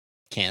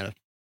 Canada.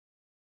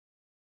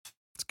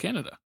 It's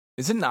Canada.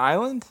 Is it an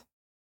island?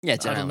 Yeah,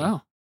 it's I an don't island.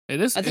 know.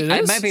 It is. I think it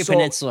it is? might be a So-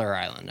 peninsular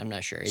island. I'm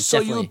not sure. It's So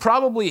you definitely, would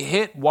probably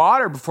hit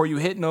water before you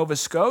hit Nova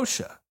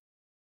Scotia.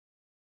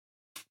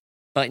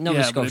 but Nova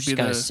Yeah, but it'd Scotia's be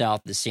kind of the-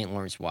 south the St.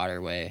 Lawrence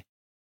waterway.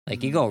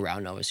 Like you Mhm. go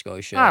around Nova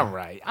Scotia. All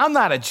right. I'm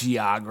not a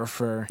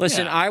geographer.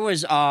 Listen, Yeah. I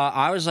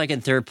was like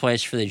in third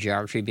place for the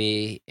geography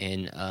bee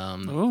in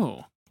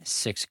Oh,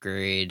 6th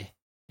grade,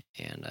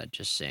 and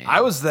just saying.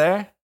 I was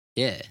there.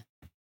 Yeah.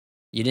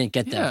 You didn't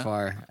get Yeah. that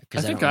far.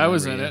 I think I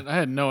was in it. I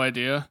had no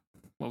idea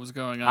what was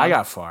going on. I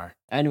got far.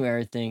 I knew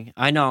everything.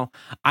 I know.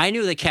 I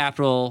knew the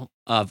capital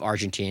of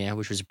Argentina,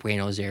 which was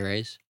Buenos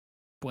Aires.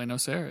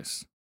 Buenos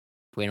Aires.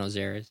 Buenos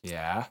Aires.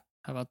 Yeah.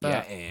 How about Yeah,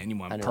 that? and you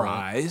want I a know.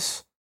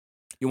 prize?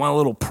 You want a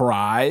little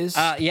prize?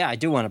 Yeah, I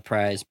do want a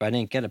prize, but I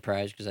didn't get a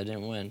prize because I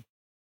didn't win.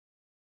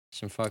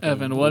 Some fucking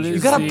Evan, what losers.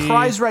 You got a the-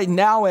 prize right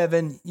now,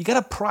 Evan. You got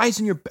a prize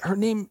in your. Her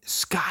name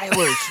Skylar.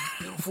 She's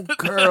a beautiful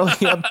girl.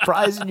 You got a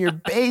prize in your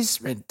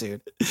basement,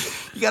 dude.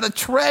 You got a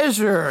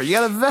treasure. You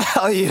got a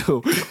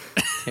value.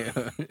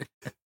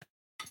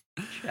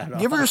 Shut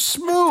Give her up. a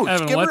smooch.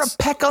 Evan, Give her a what's-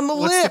 peck on the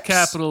What's lips. the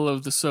capital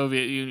of the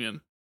Soviet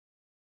Union?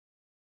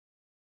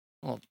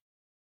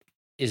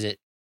 Is it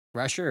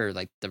Russia or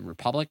like the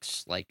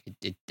republics? Like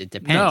it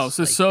depends. No, it's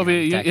the like, you know, Soviet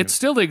Union. technically. It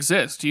still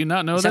exists. Do you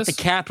not know It's this? not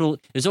the capital.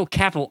 There's no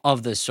capital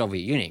of the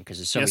Soviet Union because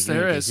the Soviet Yes, there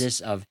Union is.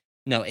 consists of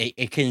no.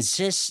 It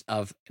consists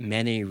of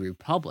many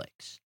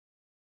republics.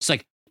 It's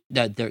like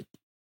the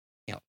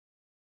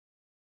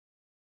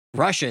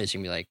Russia is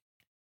gonna be like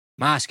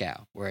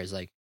Moscow, whereas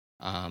like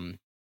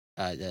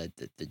the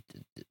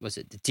what's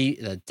it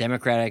the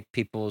Democratic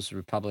People's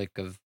Republic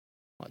of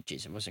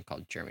it wasn't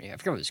called Germany. I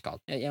forget what it's called.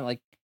 Yeah,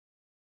 like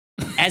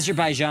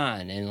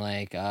Azerbaijan and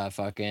like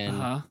fucking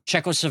Uh-huh.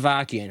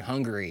 Czechoslovakia and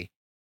Hungary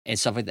and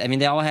stuff like that. I mean,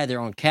 they all had their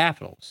own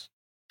capitals,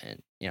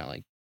 and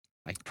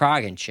like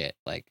Prague and shit.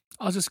 Like,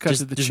 I'll just cut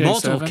to the there's chase.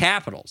 multiple Evan.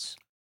 capitals.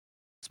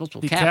 It's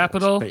multiple The capitals,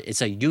 capital but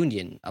it's a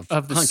union of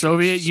of the countries,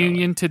 Soviet so,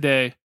 Union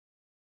today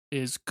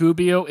is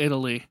Gubbio,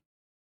 Italy.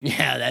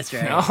 Yeah, that's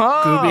right. Oh.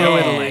 Gubbio, yeah,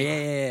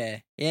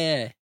 Italy.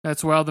 Yeah.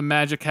 That's where all the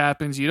magic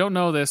happens. You don't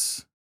know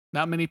this.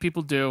 Not many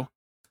people do.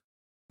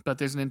 But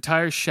there's an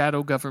entire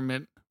shadow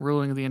government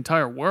ruling the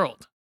entire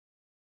world.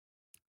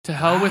 To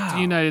hell with the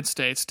Wow. United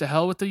States. To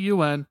hell with the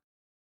UN.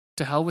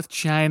 To hell with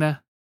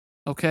China.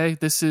 Okay?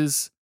 This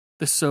is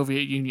the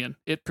Soviet Union.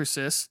 It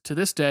persists to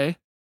this day.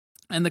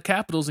 And the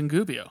capital's in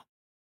Gubbio.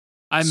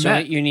 I Soviet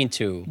met Union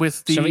 2.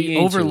 with Soviet the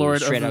Union 2, overlord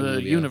of straight out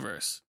the Gubbio.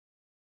 universe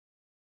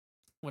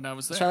when I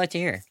was That's what I there. like to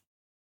hear.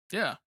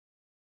 Yeah.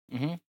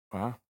 Mm-hmm.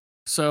 Wow.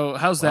 So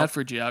how's Well- that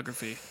for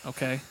geography?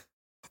 Okay.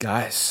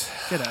 Guys,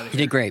 Get out of You here.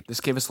 did great. this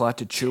gave us a lot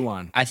to chew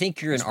on. I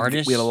think you're an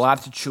artist. We had a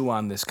lot to chew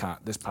on this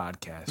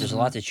podcast. There's a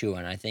lot to chew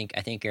on. I think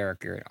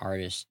Eric, you're an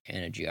artist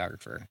and a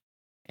geographer,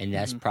 and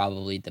that's Mhm.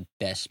 probably the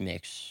best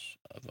mix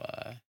of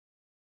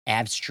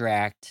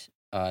abstract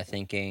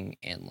thinking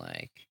and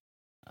like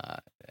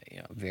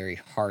very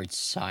hard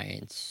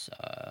science.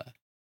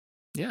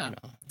 Yeah. You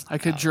know, I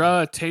could uh,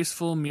 draw a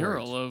tasteful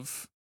mural words.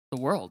 of the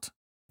world.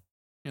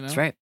 You know? that's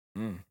right.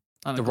 Mm.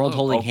 On a The world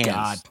globe. holding Oh,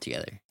 hands God.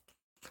 together.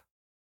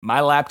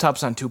 My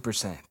laptop's on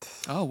 2%.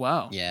 Oh,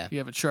 wow. Yeah. You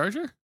have a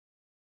charger?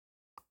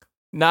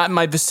 Not in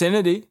my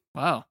vicinity.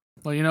 Wow.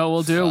 Well, you know what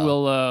we'll do? Fuck.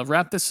 We'll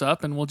wrap this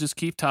up and we'll just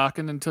keep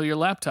talking until your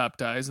laptop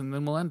dies and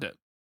then we'll end it.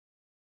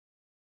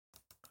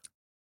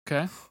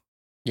 Okay?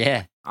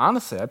 Yeah.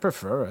 Honestly, I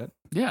prefer it.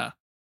 Yeah.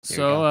 There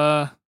you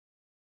So,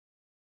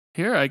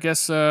 here, I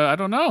guess, I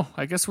don't know.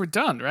 I guess we're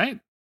done, right?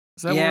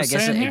 Is that yeah, what I we're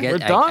guess saying here? We're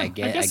done. I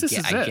guess this is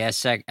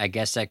it. I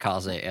guess that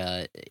calls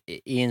it.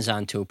 Ian's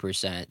on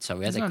 2%, so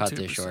we have He's to on cut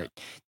this 2%. short.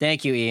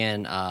 Thank you,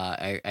 Ian.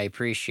 I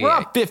appreciate. We're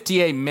on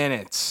 58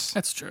 minutes.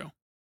 That's true.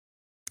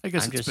 I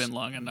guess I'm it's just- been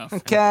long enough.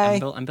 Okay.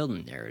 I'm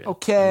building a narrative.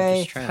 Okay. I'm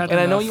just trying to Had And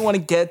I know enough. you want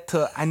to get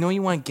to. I know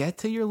you want to get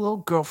to your little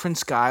girlfriend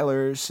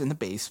Skylar's in the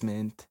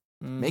basement.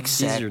 Make Mhm.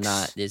 sex. These are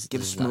not. This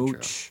Give is not true.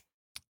 smooch.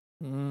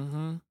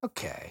 Mhm.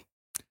 Okay.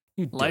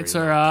 You Lights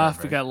dirty are little off.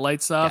 We pervert. got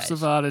lights off Guys.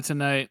 Zavada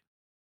tonight.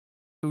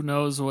 Who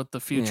knows what the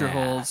future Yeah.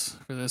 holds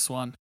for this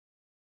one?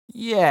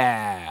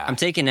 Yeah. I'm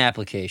taking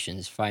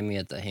applications. Find me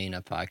at the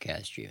Heyna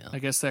podcast Gmail. I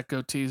guess that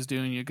goatee's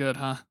doing you good,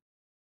 huh?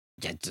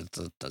 Yeah,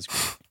 that's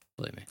great.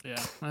 Believe me.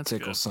 Yeah, that's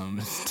tickle good.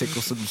 some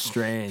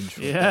strange.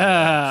 with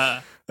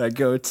Yeah. That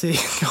goatee.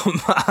 Come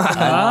on. All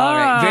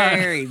Ah. right,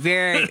 very,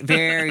 very,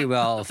 very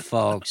well,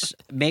 folks.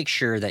 Make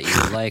sure that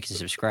you like and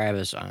subscribe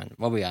us on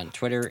what are we on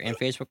Twitter and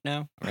Facebook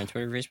now. We're on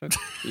Twitter, Facebook.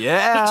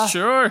 Yeah.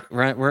 Sure.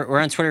 We're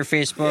on Twitter,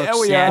 Facebook, Yeah,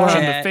 we are. Snapchat. We're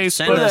on the Facebook.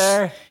 Send We're us-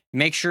 there.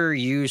 Make sure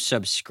you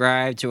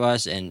subscribe to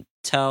us and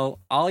tell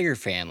all your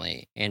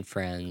family and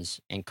friends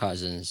and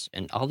cousins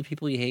and all the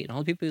people you hate and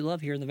all the people you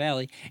love here in the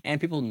valley and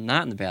people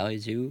not in the valley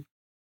to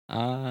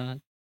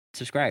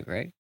subscribe.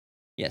 Right?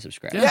 Yeah,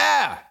 subscribe.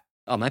 Yeah.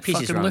 Oh, my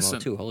PC's Fucking wrong listen.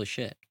 mode too. Holy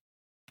shit.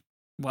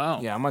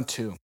 Wow. Yeah, I'm on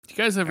 2. You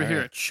guys ever hear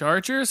Alright. of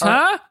chargers, All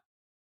right. huh?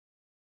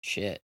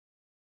 Shit.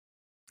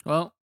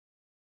 Well,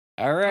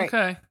 All right.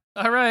 okay.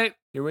 All right.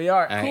 Here we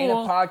are. All right. Aina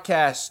Cool.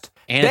 Podcast.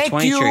 And a Thank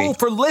 20 you tree.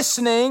 for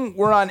listening.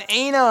 We're on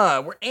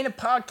Aina. We're Aina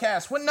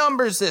Podcast. What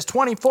number is this?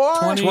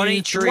 24?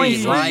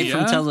 23 live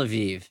from yeah. Tel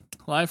Aviv.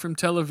 Live from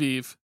Tel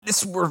Aviv.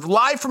 We're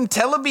live from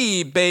Tel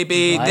Aviv,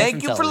 baby. Live Thank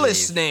from you Tel for Aviv.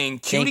 listening.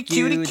 Cutie, Thank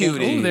cutie, you,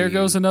 cutie. thank Oh, there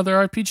goes another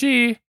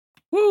RPG.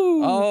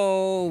 Woo.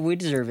 Oh, we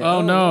deserve it.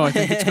 Oh, no. I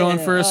think it's going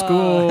for a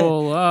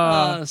school.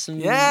 Some,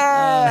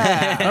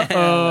 Yeah.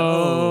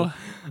 Uh-oh.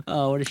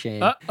 Oh, what a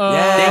shame. Uh-oh.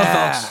 Yeah. Thank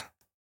you, folks.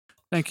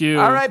 Thank you.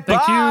 All right, Thank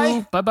bye.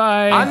 you.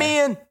 Bye-bye. I'm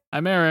Ian.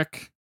 I'm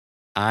Eric.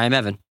 I'm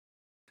Evan.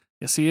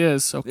 Yes, he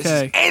is. This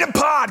Okay. is Ain't a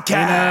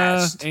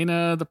Podcast.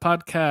 Heyna the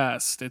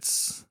podcast.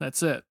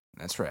 That's it.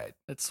 That's right.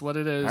 That's what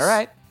it is. All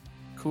right.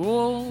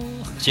 Cool.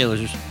 See you,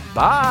 losers.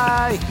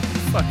 Bye.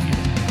 Fuck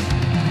you.